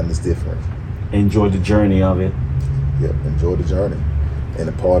timeline is different. Enjoy the journey of it. Yep, enjoy the journey. And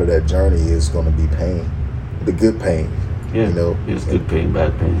a part of that journey is going to be pain, the good pain. Yeah, you know, it's good pain,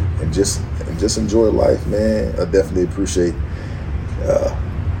 bad pain, and just enjoy life, man. I definitely appreciate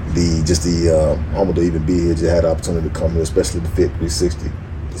the humble to even be here. Just had the opportunity to come here, especially the Fit 360.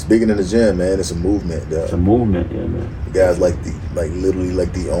 It's bigger than the gym, man. It's a movement. It's a movement, yeah, man. The guys literally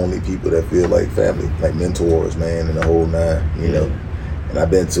the only people that feel like family, like mentors, man, and the whole nine. You know. And I've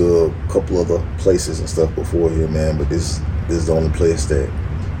been to a couple other places and stuff before here, man. But this is the only place that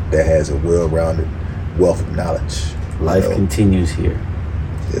has a well-rounded wealth of knowledge. Life continues here.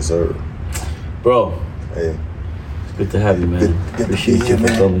 Yes, sir. Bro. Hey. It's good to have you, man. Good Appreciate to be you here,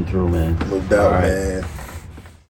 for coming through, man. No doubt, man.